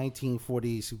liked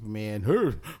 1940 Superman.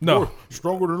 Hey, No. we're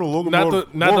stronger than a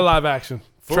locomotive. Not the live action.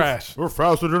 Trash. We're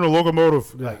faster than a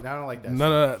locomotive. Like I don't like that.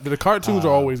 None of that. The cartoons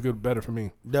are always good, better for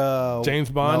me. The James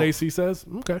Bond, no. AC says.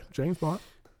 Okay, James Bond.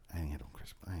 I ain't hit on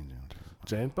Chris. I ain't doing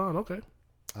James Bond, okay.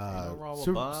 no wrong with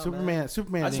Super, Bond, Superman.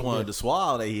 Superman. I just didn't wanted get- the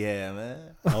swag that he had, man.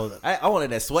 Oh, I wanted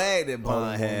that swag that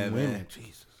Bond oh, had, women. man.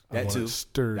 Jesus. That want too. it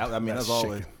stirred. I mean, that's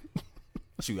always. shaken.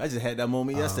 Shoot, I just had that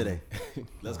moment yesterday.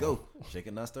 Let's go.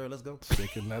 Shaking, not stirred. Let's go.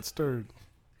 Shaken, not stirred.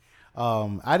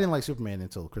 I didn't like Superman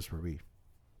until Christopher Reeve.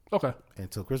 Okay.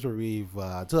 Until Christopher Reeve,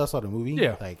 until I saw the movie.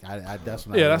 Yeah. Like I that's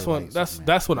when. Yeah, I that's really when liked that's Superman.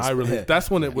 that's when I really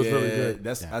that's when it was really good.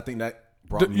 That's. Yeah. I think that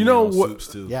brought me. You know on what- Supes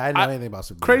too. Yeah, I didn't know anything about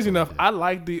Superman. Crazy until enough, I I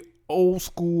like the old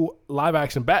school live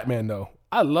action Batman though.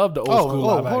 I love the old did. school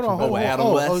live action. hold on, Batman. hold on.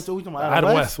 Adam West? we talking about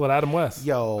Adam West. What Adam West?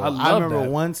 Yo, I love remember that.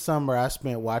 one summer I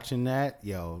spent watching that.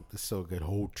 Yo, it's so good.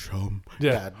 Old chum.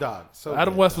 Yeah. dog. So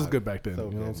Adam good, West was dog. good back then. So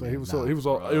you know what I'm good, saying?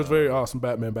 man. He was very awesome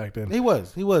Batman back then. He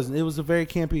was. It was a very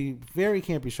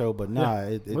campy show, but nah,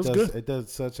 it it was does good. it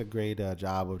does such a great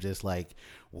job of just like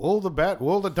Will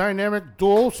the dynamic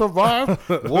duo survive?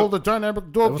 Will the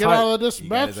dynamic duo get out of this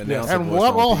match? And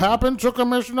what will happen to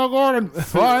Commissioner Gordon?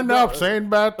 Find out. Same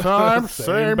bad time,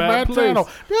 same bad channel.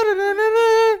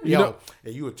 Yo,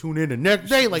 and you would tune in the next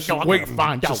day like, yo, I'm going to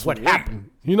find out what happened.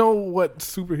 You know what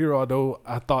superhero, though,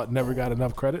 I thought never got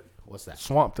enough credit? What's that?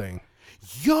 Swamp Thing.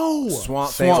 Yo,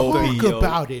 Swamp Thing. talk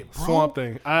about it, bro. Swamp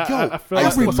Thing. I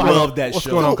love that what's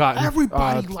show. going on, Cotton?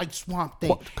 Everybody likes Swamp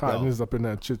Thing. Cotton is up in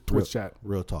that Twitch chat.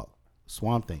 Real talk.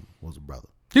 Swamp Thing was a brother.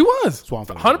 He was. Swamp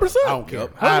Thing. 100%. I don't care.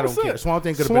 I don't care. Swamp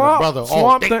Thing could have been a brother.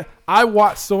 Swamp Thing. I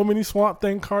watched so many Swamp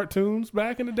Thing cartoons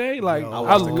back in the day. Like, I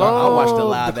watched the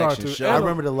live action cartoon. show. I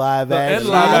remember the live action.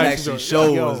 The live action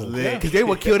show was lit. Because they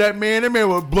would kill that man. That man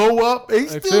would blow up. They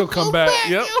still come back.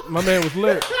 Yep. My man was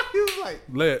lit. He was like,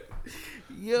 lit.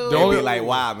 yo. They'll be like,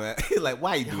 why, man? Like,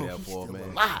 why you do that for,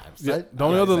 man? Yeah, the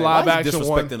only other live action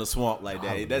one. Disrespecting the swamp like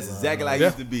that. That's exactly how it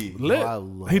used to be.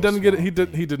 Lit. He doesn't get it.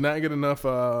 He did not get enough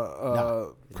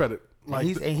credit. Like,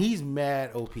 he's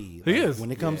mad OP. Like, he is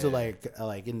when it comes to like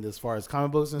in as far as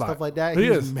comic books and stuff like that. He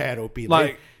He's is mad OP.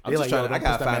 Like I'm just trying. I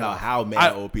gotta find out how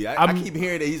mad OP. I keep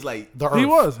hearing that he's like the Earth. He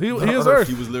was. He is Earth.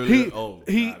 He was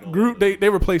literally. Groot. They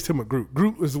replaced him with Groot.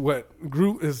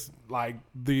 Groot is like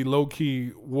the low key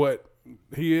what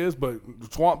he is, but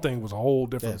Swamp Thing was a whole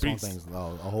different beast. Swamp Thing's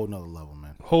a whole nother level,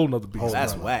 man. Whole nother beast.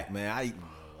 That's whack, man.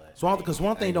 Because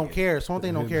Swamp Thing don't care. Swamp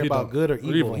Thing don't care about good or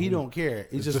evil. He don't care.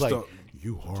 It's just like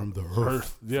you harmed the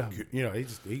Earth. Yeah, you know,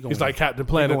 he's like Captain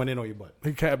Planet going in on your butt.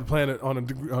 He Captain Planet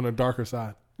on a darker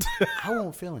side. I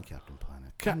won't feel in Captain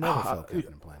Planet. I never felt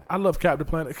Captain Planet. I love Captain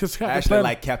Planet because I actually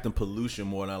like Captain Pollution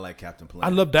more than I like Captain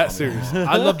Planet. I love that series.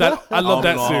 I love that. I love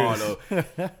that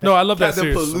series. No, I love that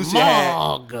series.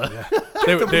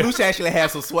 Captain Pollution actually had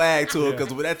some swag to it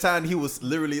because with that time he was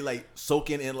literally like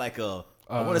soaking in like a.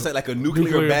 I want to say like a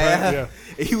nuclear bath.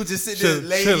 And he was just sitting there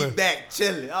laying back,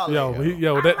 chilling.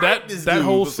 That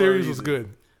whole series was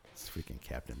good. It's freaking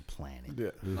Captain Planet.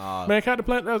 Yeah. Man, Captain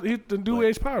Planet, he's the new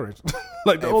age Power Rangers.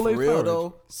 Like the old age Power Rangers.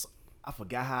 Though, I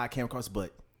forgot how I came across it,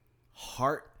 but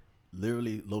Hart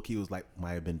literally, low-key was like,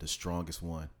 might have been the strongest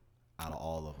one out of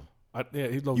all of them.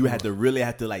 You had to really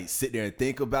like sit there and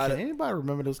think about it. Can anybody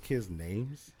remember those kids'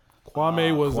 names?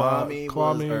 Kwame was wow,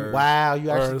 you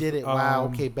actually did it. Wow,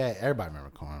 okay, bad. Everybody remember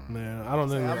Kwame. Man, I don't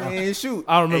know. I mean, shoot.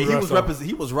 I don't remember.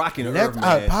 He was rocking the Earth,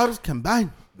 man. powers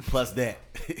combined. Plus that,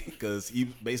 because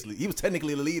he was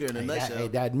technically the leader in the nutshell.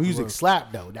 That music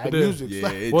slapped though. That music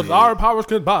slapped. With our powers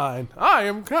combined, I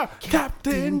am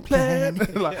Captain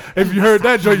Planet. Like, if you heard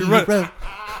that, Joe, you run.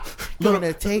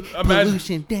 Gonna take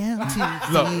pollution down to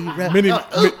zero.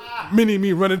 Mini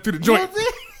me running through the joint.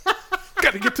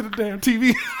 Got to get to the damn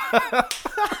TV.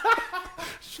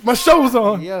 My show's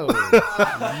on. Yo.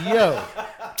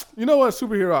 You know what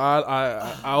superhero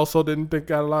I also didn't think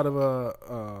got a lot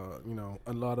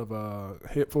of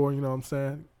hit for. You know what I'm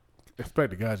saying?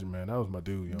 Inspector Gadget, man, that was my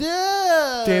dude. Yo.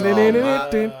 Yeah. I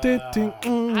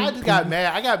just got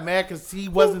mad. I got mad because he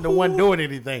wasn't the one doing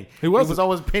anything. He was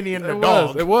always Penny and the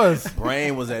dog. It was.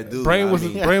 Brain was that dude. Brain was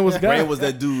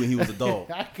that dude, and he was a dog.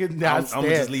 I could not stand. I'm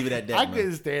gonna just leave it at that. I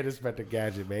couldn't stand Inspector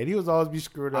Gadget, man. He was always be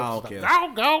screwed up. I don't care.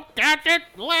 I'll go Gadget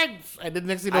legs, and then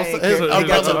next thing you know,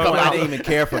 I didn't even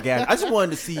care for Gadget. I just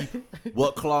wanted to see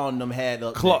what Claw and them had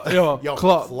up. Claw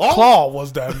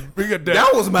was that.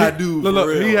 That was my dude.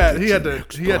 Look, he had the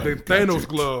Thanos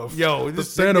glove. Yo, the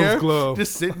Thanos glove.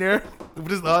 Just sitting there,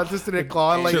 just sitting there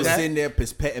clawing like that. Just sitting there,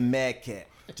 petting Mad Cat,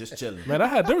 just chilling. Man,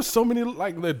 there was so many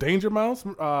like the Danger Mouse,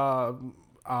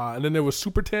 and then there was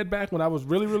Super Ted back when I was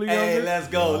really young. Hey, let's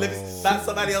go.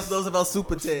 Somebody else knows about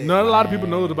Super Ted. Not a lot of people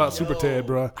know about Super Ted,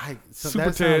 bro.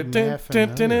 Super Ted.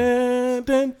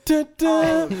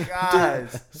 Oh,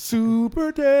 guys.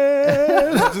 Super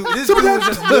Ted. This dude was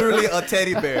just literally a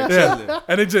teddy bear chilling.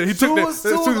 And he took that.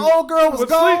 Soon old girl was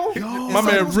gone. My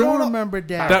man remember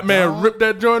that. That man ripped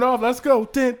that joint off. Let's go.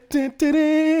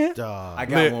 I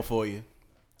got one for you.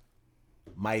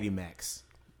 Mighty Max.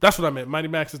 That's what I meant. Mighty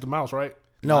Max is the mouse, right?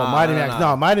 No, Mighty Max.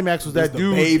 No, Mighty Max was that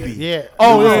dude. Baby. Yeah.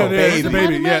 Oh, yeah, the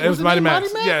baby. Yeah, it was Mighty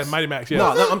Max. Yeah, Mighty Max. Yeah.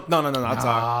 No. I'm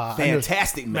talking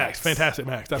Fantastic Max. Fantastic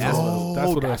Max. That's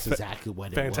exactly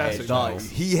what it was. Fantastic Max.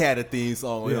 He had a theme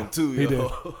song with him too.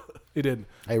 He did.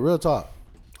 Hey, real talk.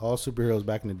 All superheroes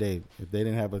back in the day, if they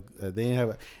didn't have a,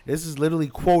 this is literally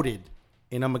quoted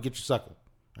in "I'm Gonna Get You Sucker."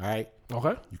 All right.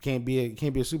 Okay. You can't be a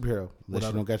superhero unless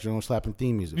you don't got your own slapping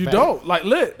theme music. You don't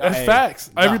lit. That's facts.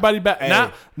 Everybody back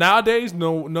nowadays.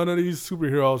 None of these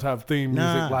superheroes have theme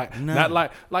music. Not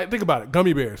like think about it.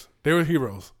 Gummy bears. They were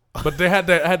heroes, but they had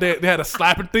a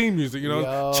slapping theme music. You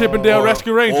know, Chippendale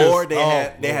Rescue Rangers. Or they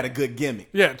had a good gimmick.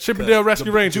 Yeah, Chippendale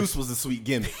Rescue Rangers. Juice was a sweet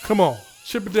gimmick. Come on.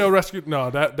 Chippendale Rescue. No,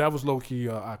 that was low key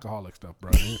alcoholic stuff,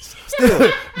 bro.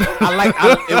 Still,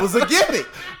 it was a gimmick.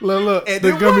 Look, And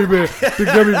the it gummy bear, the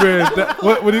gummy bear.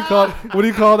 What do you call? What do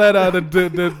you call that? The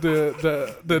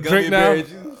drink gummy now. berry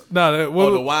juice? No,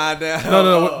 The wine down.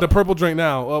 no, the purple drink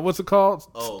now. What's it called?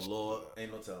 Oh Lord,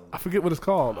 ain't no telling. I forget what it's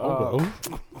called.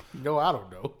 No, I don't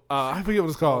know. I forget what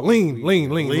it's called. Lean.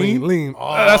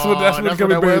 That's what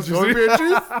gummy bear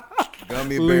juice.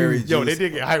 Gummy berry juice. Yo, they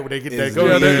did get hyped when they get that Is- gummy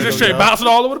Yeah, bear they just juice, straight yo. bouncing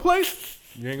all over the place.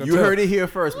 You ain't gonna You tell. heard it here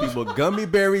first, people. Gummy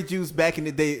berry juice back in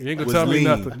the day You ain't gonna was tell me lean.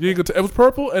 nothing. You ain't gonna it was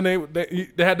purple, and they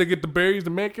had to get the berries to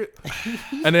make it,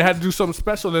 and they had to do something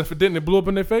special. And if it didn't, it blew up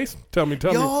in their face. Tell me that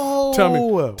That's won't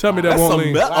some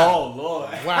lean. meth. Oh Lord.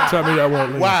 Wow. Tell me that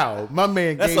won't lean. Wow, my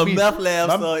man That's gave a me meth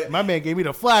lab. my man gave me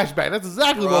the flashback. That's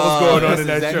exactly what was going on in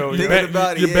that show. You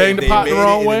bang- you banged the they pot the made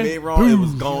wrong it, way? and they made wrong. It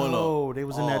was going on. Oh, they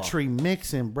was in that tree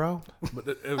mixing, bro.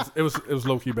 But it was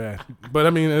low key bad. But I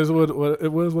mean, it was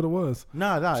what it was.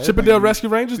 Nah. Chippendale Rescue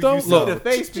Rangers though. You see Look, the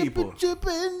face people.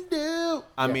 Chippendale.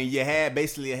 I mean, you had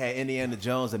Indiana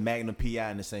Jones and Magnum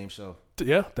P.I. in the same show.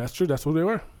 yeah, that's true. That's who they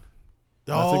were.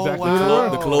 That's Oh, exactly wow. who they were.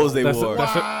 The clothes they That's, wore.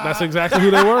 that's exactly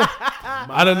who they were.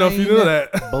 I don't know if you knew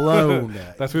that. Blown.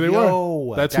 That's who they Yo,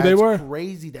 were. That's who they were.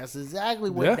 Crazy. That's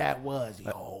exactly what Yeah. that was.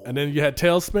 Yo. And then you had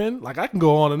Tailspin. Like I can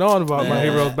go on and on about my Man,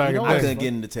 heroes back in you know the I day. couldn't get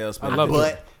into Tailspin. I love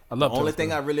but it. I love the only Tailspin.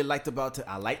 thing I really liked about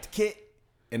I liked Kit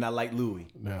and I liked Louie.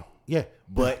 Yeah. Yeah.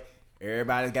 But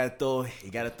everybody's got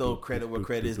to throw credit where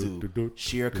credit is due.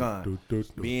 Shere Khan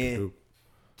being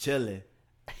chilling,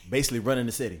 basically running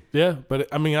the city. Yeah, but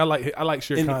I mean, I like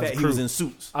Shere In Khan's fact, he crew. was in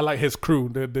suits. I like his crew.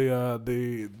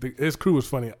 His crew was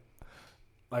funny.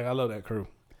 Like I love that crew.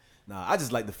 Nah, I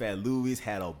just like the fact Louis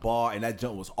had a bar and that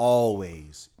jump was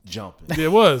always jumping. Yeah,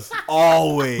 it was.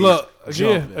 Always. Look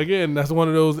jumping. again. That's one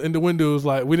of those in the windows.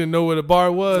 Like we didn't know where the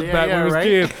bar was Yeah, back when yeah, we was right.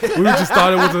 kids. We just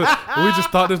thought it was we just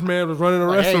thought this man was running a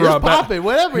Hey, restaurant. it's back. popping.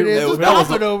 Whatever it is, it's that was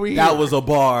popping over here. That was a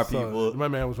bar, So, people. my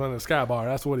man was running a sky bar.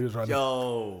 That's what he was running.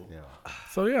 Yo.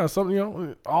 So yeah, something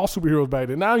all superheroes back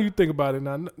then. Now you think about it.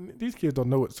 Now these kids don't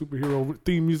know what superhero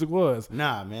theme music was.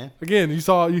 Nah, man. Again, you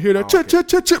hear that chip chip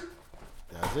chip chip.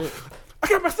 That's it. I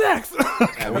got my snacks.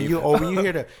 When you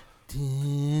hear the.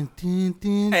 Din, din,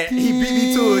 din, And he beat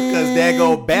me to it because that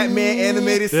go Batman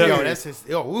animated Yeah. series. Yo, that's his.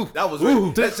 Yo, ooh. That was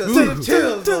Ooh. that's just Ooh.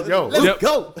 chills. Yo. Let's Yep.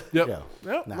 go. Yep. Yo.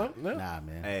 Yep. Nah, Yep. nah,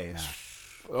 man. Hey, Nah.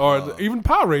 Or even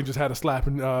Power Rangers had a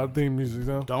slapping theme music.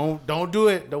 You know? Don't do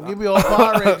it. Don't give me all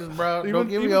Power Rangers, bro. Even- Don't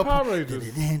give me even all Power Rangers.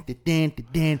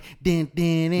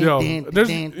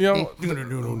 Yo,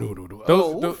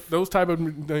 There's those type of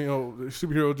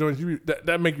superhero joints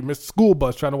that make you miss the school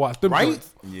bus trying to watch them. right?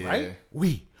 joints. Yeah. Right?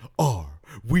 We are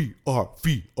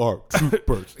VR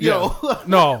troopers. Yo,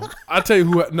 no, I tell you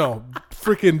who. No,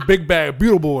 freaking Big Bad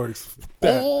Beetleborgs.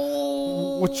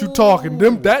 Oh, What you talking?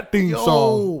 That theme yo,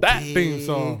 song. That Big theme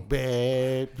song.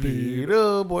 Bad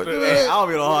Peter boy. Hey, I don't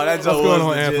even know how that joke What's going was on,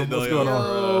 legit, Anthem? though, What's yo. going on?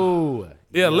 Oh,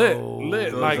 Yeah,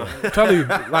 lit. Like, tell you,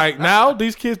 like now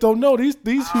these kids don't know these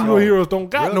heroes don't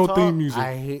got real no talk, theme music.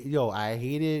 I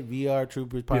hated VR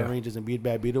troopers, Power Yeah. Rangers, and Beat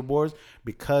Bad Beetleborgs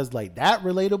because like that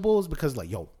relatables because like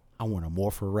I want a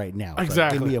morpher right now. So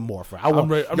Exactly. give me a morpher. I'm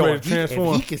ready to if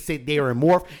transform. If he can sit there and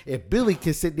morph, if Billy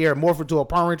can sit there and morph into a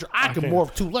Power Ranger, I can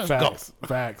morph too. Let's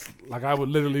Facts. Like I would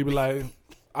literally be like,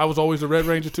 I was always a Red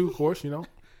Ranger too. Of course,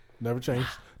 never changed.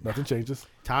 Nothing changes. go.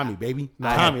 Tommy, baby.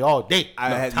 I Tommy all day.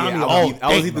 Tommy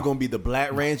I was either going to be the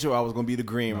Black Ranger or I was going to be the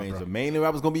Green Ranger. bro. Mainly I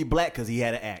was going to be black because he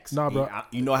had an axe. Nah, bro.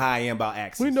 You know how I am about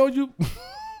axes. We know you.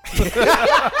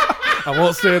 I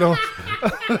won't say it on.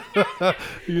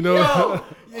 You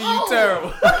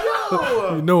terrible.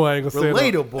 You know I ain't gonna say it.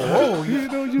 Relatable. Oh,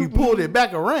 you pulled it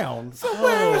back around.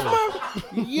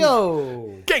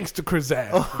 Yo. Gangster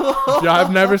Krizak. Y'all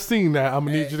have never seen that. I'm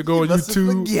gonna need you to go on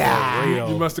YouTube. Yeah.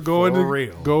 You must have go into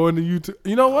YouTube.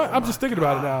 You know what? I'm just thinking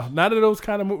about it now. None of those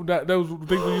kind of those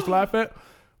things we used to laugh at.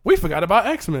 We forgot about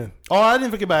X-Men. Oh, I didn't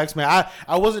forget about X-Men.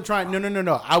 I wasn't trying.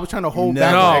 No. I was trying to hold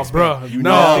back. never- on No, X-Men. bro. You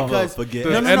No. never Because forget.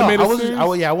 The no. animated I wasn't.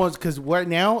 series? I was because right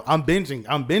now I'm binging.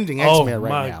 I'm binging Oh, X-Men right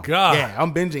my now. God. Yeah,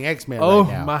 I'm binging X-Men Oh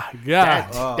right now. my God.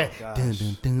 Oh,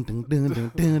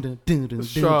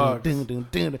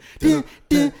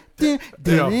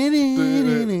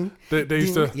 They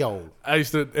used to. Yo. I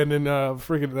used to, and then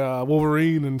freaking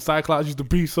Wolverine and Cyclops used to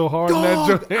be so hard in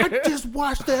Dog, that joint. I just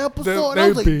watched the episode. They I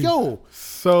was like, be yo,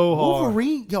 so hard.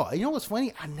 Wolverine. Yo, you know what's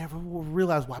funny? I never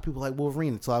realized why people like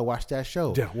Wolverine until I watched that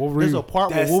show. Yeah, Wolverine. There's a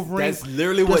part where Wolverine. That's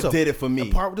literally what did it for me.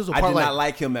 There's a I part did not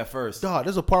like him at first. Dog,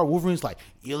 there's a part where Wolverine's like,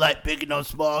 you like picking on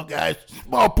small guys,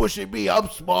 small pushing me, I'm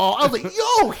small. I was like,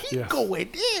 yo, he Yeah. going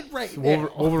in right now.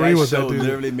 Wolverine was that that show dude.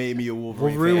 literally made me a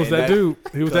Wolverine. Wolverine was fan. that dude.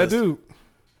 He was that dude.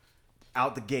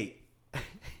 out the gate,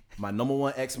 my number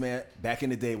one X-Men back in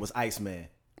the day was Iceman.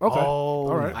 Okay. Oh,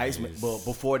 all right. Iceman, but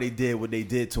before they did what they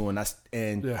did to him,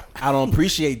 Yeah. I don't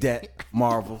appreciate that,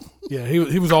 Marvel. Yeah,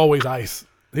 he was always Ice.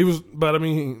 He was, but I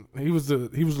mean, he was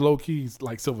low key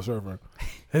like Silver Surfer.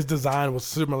 His design was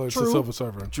similar to Silver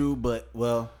Surfer. True, but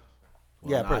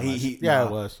Yeah, nah, pretty much.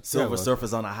 it was. Silver Yeah, it was.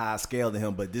 Surfer's on a higher scale than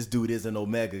him, but this dude is an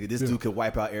Omega. This dude could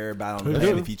wipe out everybody on the He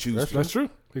planet could. if he chooses. That's true.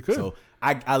 He could. So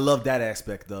I love that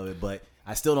aspect of it, but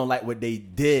I still don't like what they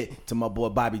did to my boy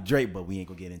Bobby Drake. But we ain't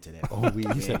gonna get into that. Oh,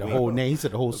 he said the whole name. He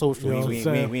said the whole social. You know we what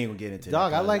I'm ain't gonna get into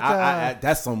Dog, that. I like,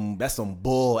 that's some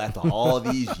bull after all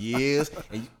these years.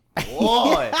 And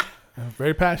boy, I'm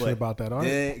very passionate but about that. Aren't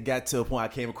you? then it got to a point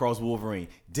I came across Wolverine.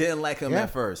 Didn't like him Yeah.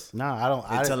 at first. No, I don't.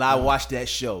 Until I watched that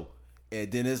show. And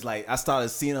then it's like I started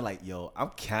seeing it like, yo, I'm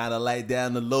kind of like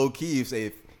down the low key.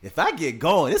 If I get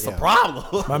going, it's a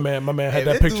problem. My man had Hey,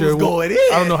 that this picture. dude's going in.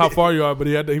 I don't know how far you are, but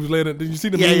he was laying. Did you see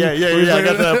the meme? Yeah. where he's I laying-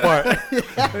 got to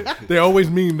that part. They always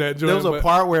meme that. There was a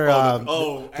part where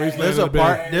He's there's laying a in the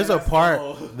part bed.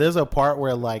 there's a part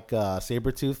where like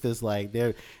Sabretooth is like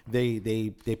they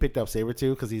picked up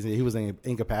Sabretooth because he was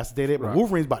incapacitated, but Right.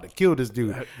 Wolverine's about to kill this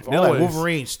dude. And they're like, Always.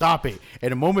 Wolverine, stop it.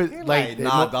 And the moment like,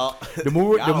 nah, dog. the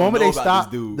moment I don't know they about stop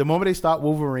this dude. the moment they stop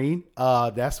Wolverine,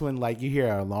 that's when like you hear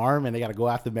an alarm and they got to go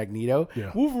after Magneto.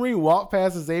 Yeah. Wolverine walked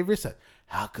past Xavier, said,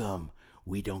 "How come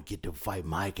we don't get to fight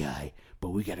my guy, but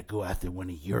we got to go after one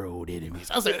of your old enemies?"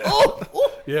 I was like, "Oh,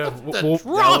 Yeah,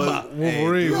 drama.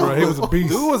 Wolverine, bro. He was a beast.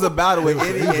 Dude was about it with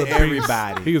any He was a and beast.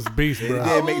 everybody. He was a beast, It bro.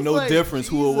 didn't make was no like, difference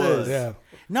who it was. Jesus. Yeah.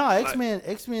 No, X-Men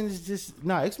is just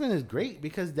X-Men is great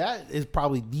because that is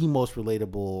probably the most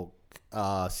relatable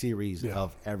series Yeah.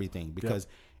 of everything because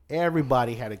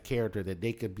everybody had a character that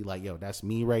they could be like, yo, that's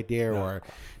me right there, or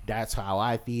that's how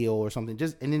I feel, or something.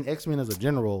 And then X-Men as a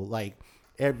general, like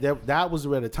that was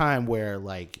at a time where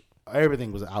like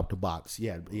everything was out the box.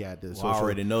 Yeah. Well, I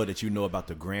already know that you know about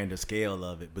the grander scale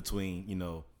of it between,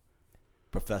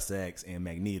 Professor X and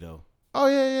Magneto. Oh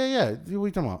yeah. What are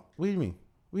you talking about? What do you mean?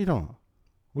 What are you talking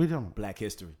about? Black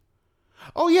history.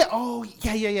 Oh yeah.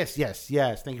 Yes.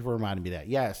 Thank you for reminding me of that.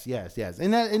 Yes.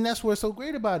 And that's what's so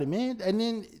great about it, man. And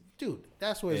then, dude,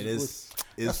 that's what And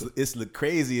it's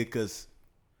crazy because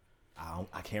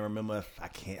I can't remember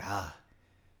if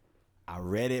I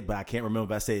read it, but I can't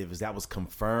remember if I said if that was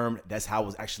confirmed. That's how it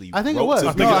was actually. I think it wrote was. to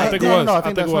I be think it- like I think that. it was. No, I I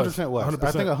think think that's it was. 100% was. 100%.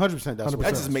 I think 100% that's what That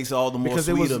it just was. makes it all the more Because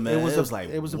sweeter, man. it was like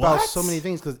about what? so many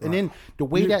things. And then the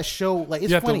way that show, like,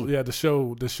 it's funny. The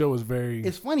show is very.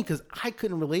 It's funny because I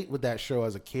couldn't relate with that show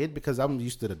as a kid because I'm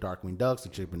used to the Darkwing Ducks, the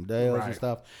Chip and Dales and Right.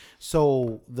 stuff.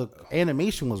 So the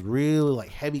animation was really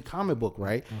like heavy comic book,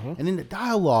 right? And then the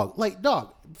dialogue, like,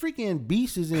 dog, freaking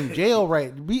Beast is in jail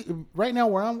right now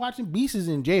where I'm watching. Beast is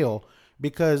in jail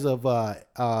because of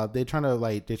they're trying to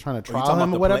Are you trial talking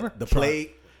him about or whatever. The plague.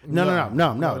 No.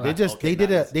 Okay, They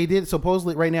not did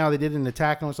supposedly right now they did an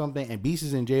attack on something and Beast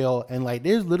is in jail and like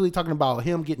they're literally talking about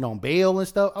him getting on bail and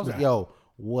stuff. I was like, yo,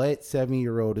 what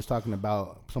 7-year-old is talking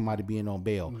about somebody being on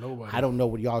bail? Nobody. I don't know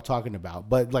what y'all talking about.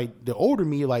 But like the older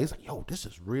me, like it's like, yo, this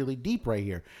is really deep right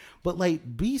here. But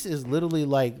like Beast is literally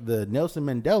like the Nelson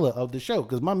Mandela of the show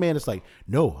because my man is like,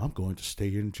 no, I'm going to stay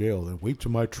in jail and wait till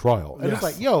my trial. And it's Yes.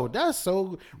 like, yo, that's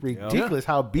so ridiculous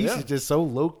how Beast is just so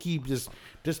low key,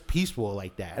 just peaceful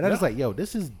like that. And I was like, yo,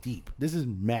 this is deep. This is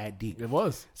mad deep. It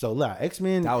was. So look,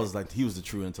 X-Men. That was like he was the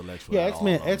true intellectual. Yeah, out of all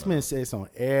of them, X-Men sits on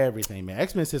everything, man.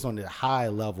 X-Men sits on the high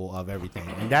level of everything.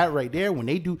 And that right there, when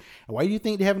they do, why do you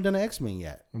think they haven't done an X-Men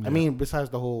yet? I mean, besides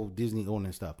the whole Disney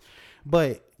owning stuff.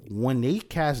 But when they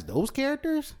cast those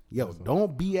characters, yo,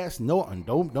 don't BS no, and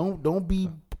don't be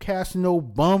casting no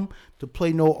bum to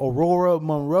play no Aurora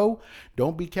Monroe.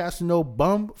 Don't be casting no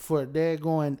bum for there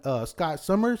going Scott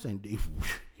Summers. And if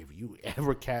you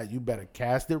ever cast, you better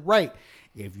cast it right.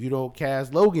 If you don't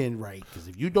cast Logan right, because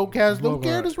if you don't cast those Logan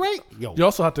characters right, yo, You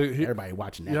also have to. everybody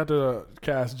watching that. You have to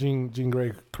cast Jean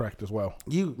Grey correct as well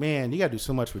You gotta do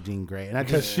so much with Jean Grey, and I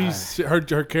because just her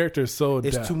character is so.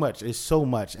 it's deaf. too much. It's so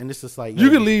much, and it's just like You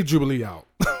can leave Jubilee out.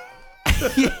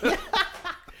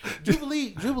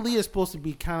 Jubilee is supposed to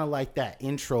be kind of like that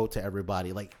intro to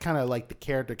everybody, like kind of like the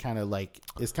character, kind of like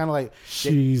it's kind of like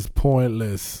She's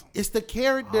pointless. it's the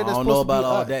character. I That's don't know supposed to about be,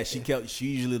 all that. She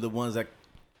usually the ones that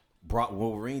brought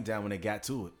Wolverine down when they got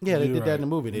to it. Yeah, they You're did that right. in the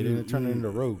movie. They didn't turn it into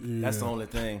Rogue. That's the only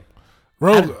thing.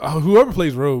 Rogue. Whoever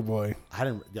plays Rogue, boy. I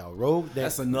didn't. Yo, Rogue.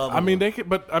 That's another. I mean,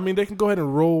 one. they can go ahead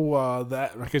and roll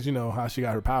that because you know how she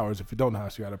got her powers. If you don't know how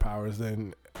she got her powers,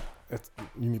 then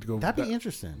you need to go. That'd be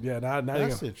interesting. Yeah, now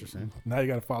That's you interesting. got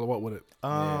to follow up with it.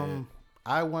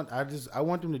 I want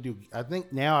them to do. I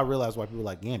think now I realize why people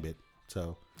like Gambit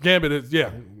So Gambit is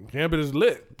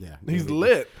lit. Yeah, He's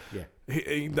lit.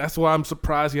 Yeah. That's why I'm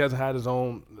surprised he hasn't had his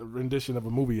own rendition of a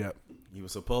movie yet. He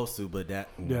was supposed to, but that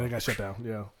Yeah, they got shut down.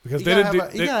 Yeah, because You they gotta, didn't.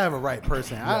 have a, you gotta have a right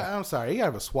person. I'm sorry, you gotta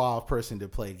have a suave person to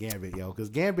play Gambit, yo, because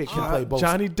Gambit can play both.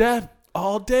 Johnny Depp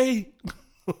all day.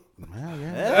 Well,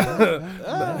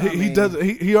 yeah. He does.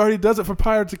 He already does it for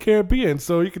Pirates of the Caribbean,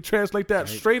 so you can translate that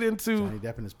straight into. Johnny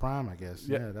Depp in his prime, I guess.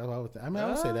 Yeah, that's what I would. I mean, I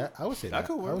would say that. I would say that.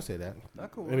 could work. I would say that.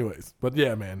 Anyways, but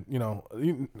yeah, man,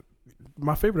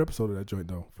 my favorite episode of that joint,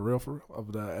 though, for real,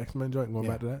 of the X-Men joint, going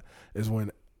back to that, is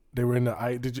when they were in the.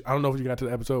 I don't know if you got to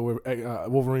the episode where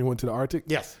Wolverine went to the Arctic.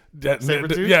 Yes.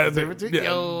 Sabretooth? Sabretooth? Yeah,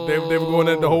 Yo. they were going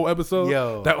at the whole episode.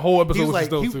 Yo. That whole episode He was was like,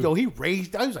 just those two. he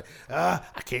raised. I was like, I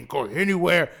can't go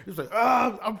anywhere. He was like,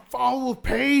 I'm falling with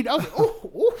pain. I was like,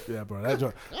 oh. Yeah, bro,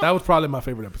 that was probably my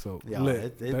favorite episode. Yeah,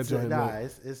 lit. it's That joint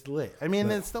lit. it's lit. I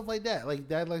mean, and stuff like that. Like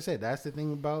I said, that's the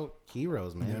thing about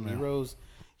heroes, man. Yeah, man.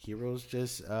 Heroes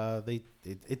just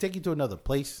it take you to another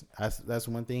place. That's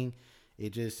one thing.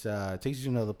 It just takes you to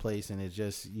another place, and it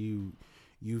just you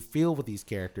feel with these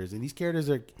characters, and these characters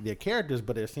they're characters,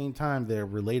 but at the same time they're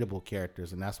relatable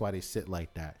characters, and that's why they sit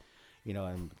like that.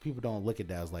 And people don't look at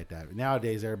that as like that.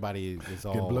 Nowadays, everybody is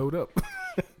all Get blowed up.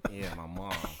 yeah, my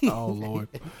mom. Oh Lord.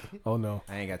 Oh no.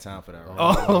 I ain't got time for that. Right?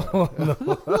 Oh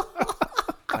no.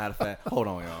 Matter of fact, hold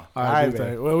on, y'all. All right, man.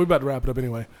 man. Well, we about to wrap it up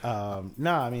anyway.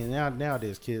 No, I mean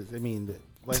nowadays kids. I mean,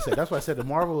 like I said, that's why I said the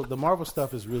Marvel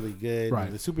stuff is really good.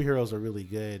 Right. The superheroes are really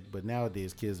good, but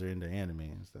nowadays kids are into anime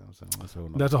and stuff. So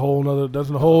That's a whole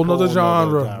nother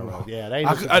genre. Yeah, that ain't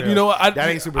superheroes. You know what? That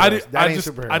ain't superheroes. That ain't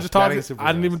superheroes. I just talked. That ain't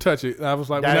I didn't superheroes. even touch it. I was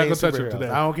like, That we're not ain't gonna touch it superheroes. today.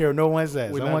 I don't care what no one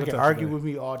says. We're not Someone gonna can touch it argue today. with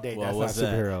me all day. Well, That's what's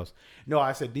not that? superheroes. No,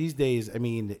 I said these days. I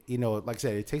mean, like I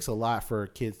said, it takes a lot for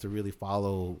kids to really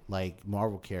follow like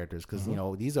Marvel characters because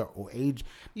these are age.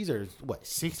 These are what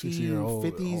 60s, 60-year-old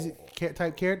 50s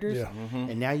type characters. Yeah.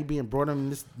 And now you're being brought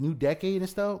in this new decade and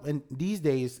stuff. And these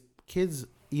days, kids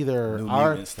either New are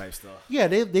mutants type stuff. yeah,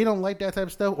 they don't like that type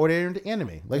of stuff, or they're into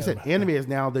anime. Like I said, anime is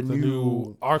now the new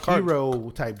new hero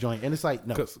type joint, and it's like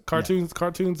no, Because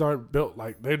cartoons aren't built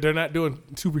like they're not doing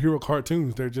superhero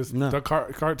cartoons. They're just No. the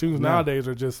cartoons No. nowadays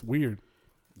are just weird.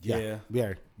 yeah.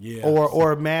 Yeah.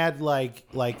 Or mad like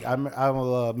I'm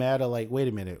mad at like wait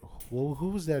a minute, well, who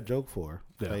was that joke for?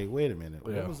 Yeah. Like wait a minute,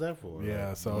 Yeah. what was that for? Yeah,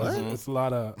 Like, so what? it's a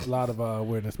lot of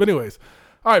weirdness. But anyways,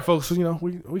 all right, folks. So,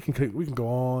 we can go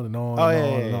on and on and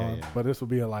on and on. yeah. But this will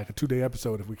be like a 2-day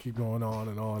episode if we keep going on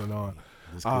and on and on.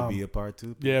 This could be a part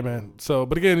 2. Yeah, man. So,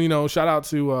 but again, shout out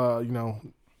to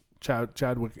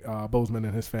Chadwick Boseman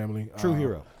and his family. True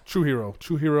hero.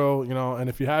 True hero. And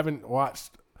if you haven't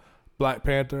watched Black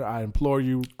Panther, I implore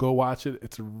you, go watch it.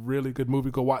 It's a really good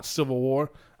movie. Go watch Civil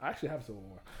War. I actually have Civil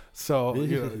War. So,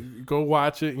 go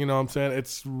watch it. You know what I'm saying?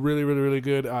 It's really, really, really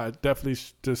good. Definitely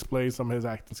displays some of his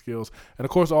acting skills. And, of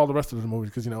course, all the rest of the movies.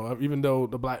 Because, even though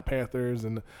the Black Panthers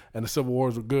and the Civil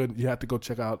Wars were good, you have to go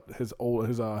check out his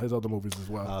other movies as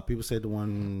well. People said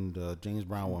the James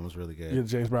Brown one was really good. Yeah,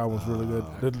 James Brown was really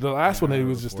good. The last one that he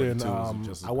was just in.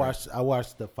 I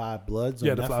watched the Five Bloods on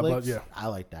Yeah, the Netflix. Five Bloods, yeah. I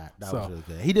like that. That So- was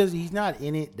really good. He's not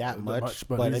in it that much,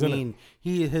 but but I he's in it. mean,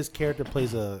 his character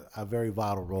plays a very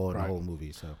vital role in Right. the whole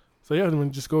movie. So yeah, I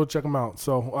mean, just go check them out.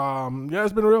 So,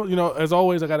 it's been real. As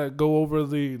always, I got to go over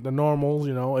the normals.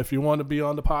 If you want to be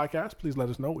on the podcast, please let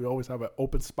us know. We always have an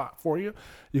open spot for you.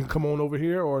 You can come on over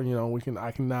here, or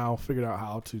I can now figure out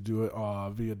how to do it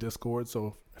via Discord.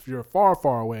 So if you're far,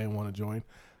 far away and want to join,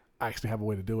 I actually have a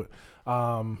way to do it.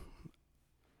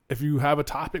 If you have a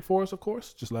topic for us, of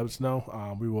course, just let us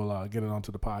know. We will get it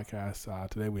onto the podcast.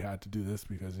 Today we had to do this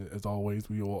because, as always,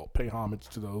 we will pay homage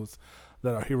to those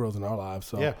that are heroes in our lives.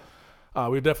 So yeah.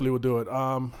 We definitely will do it.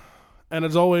 And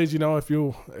as always, if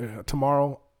you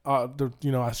tomorrow,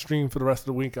 I stream for the rest of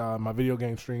the week. My video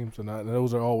game streams, and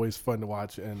those are always fun to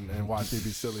watch and watch me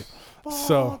be silly.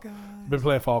 So, been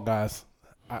playing Fall Guys.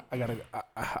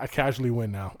 I casually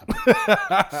win now.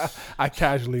 I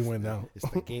casually win now. It's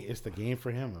the game. It's the game for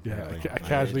him. Yeah, apparently. I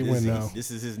casually win now.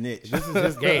 This is his niche. This is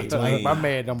his game. Like, my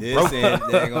man done This broke. and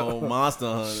dang old Monster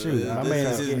Hunter. Shoot, my This man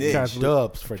is his getting niche. Casually-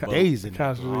 dubs for days. And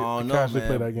Casually, I don't know, casually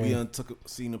play man. that We game.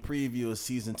 seen the preview of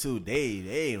season 2.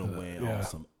 They done went Yeah. on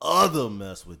some other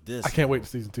mess with this. I can't wait to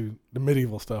season 2. The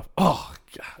medieval stuff. Oh,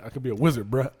 God, I could be a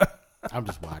wizard, bruh. I'm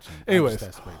just watching. Anyways. I'm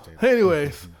just that spectator.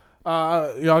 Anyways,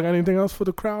 y'all got anything else for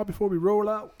the crowd before we roll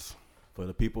out? For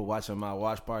the people watching my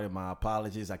watch party, my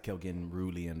apologies. I kept getting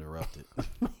rudely interrupted.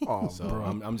 Oh, So bro.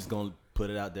 I'm just going to put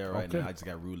it out there right Okay. now. I just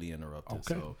got rudely interrupted.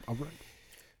 Okay, So. all right.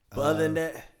 But other than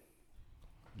that,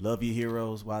 love your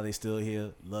heroes while they still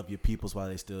here. Love your peoples while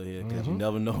they still here. Because you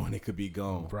never know when they could be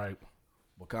gone. Right.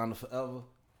 Wakanda forever.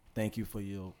 Thank you for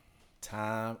your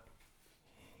time,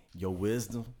 your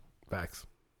wisdom, Facts.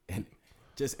 and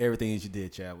just everything that you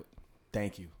did, Chadwick.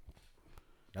 Thank you.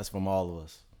 That's from all of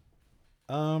us.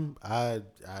 I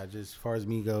just, as far as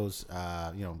me goes,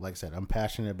 like I said, I'm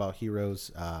passionate about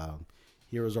heroes.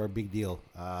 Heroes are a big deal,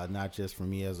 not just for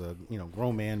me as a,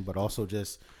 grown man, but also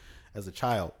just as a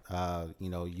child.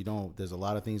 There's a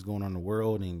lot of things going on in the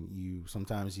world, and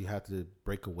sometimes you have to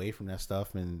break away from that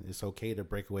stuff, and it's okay to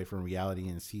break away from reality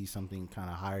and see something kind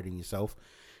of higher than yourself,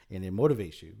 and it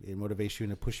motivates you. It motivates you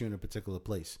and it pushes you in a particular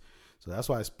place. So that's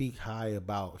why I speak high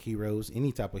about heroes,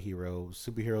 any type of heroes,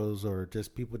 superheroes, or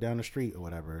just people down the street or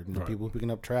whatever. Right. People who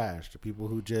picking up trash, the people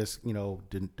who just,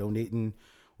 donating,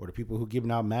 or the people who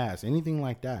giving out masks, anything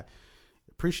like that.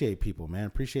 Appreciate people, man.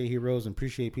 Appreciate heroes and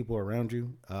appreciate people around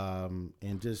you.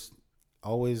 And just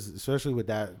always, especially with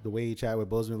that, the way Chadwick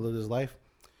Boseman lived his life,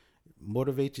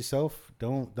 motivate yourself.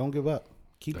 Don't give up.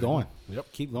 Keep going.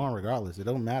 Yep. Keep going regardless. It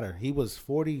don't matter. He was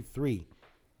 43.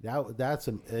 That's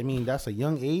a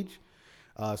young age.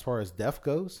 As far as death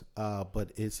goes,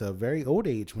 but it's a very old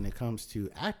age when it comes to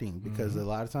acting, because a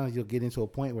lot of times you'll get into a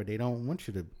point where they don't want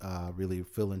you to really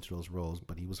fill into those roles.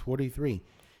 But he was 43,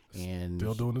 and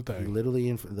still doing the thing. He literally,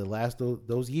 in the last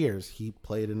those years, he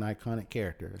played an iconic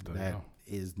character that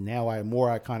is now more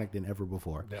iconic than ever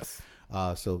before. Yes.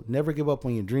 So never give up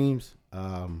on your dreams.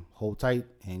 Hold tight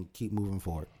and keep moving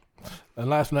forward. And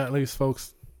last but not least,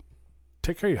 folks,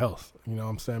 take care of your health. You know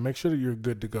what I'm saying? Make sure that you're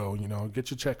good to go.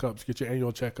 Get your checkups, get your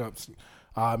annual checkups.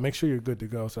 Make sure you're good to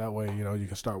go, so that way, you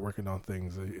can start working on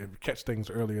things, catch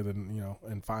things earlier than,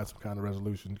 and find some kind of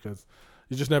resolution, because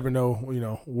you just never know,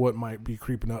 what might be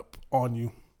creeping up on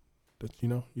you that,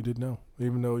 you didn't know.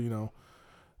 Even though,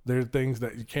 there are things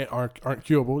that you aren't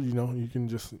curable, you can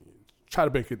just try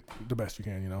to make it the best you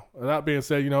can, That being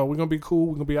said, we're going to be cool.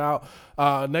 We're going to be out.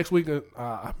 Next week,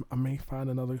 I may find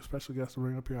another special guest to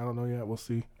bring up here. I don't know yet. We'll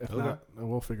see. If not, then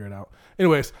we'll figure it out.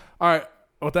 Anyways, all right.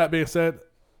 With that being said,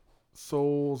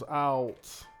 Souls out.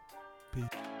 Peace.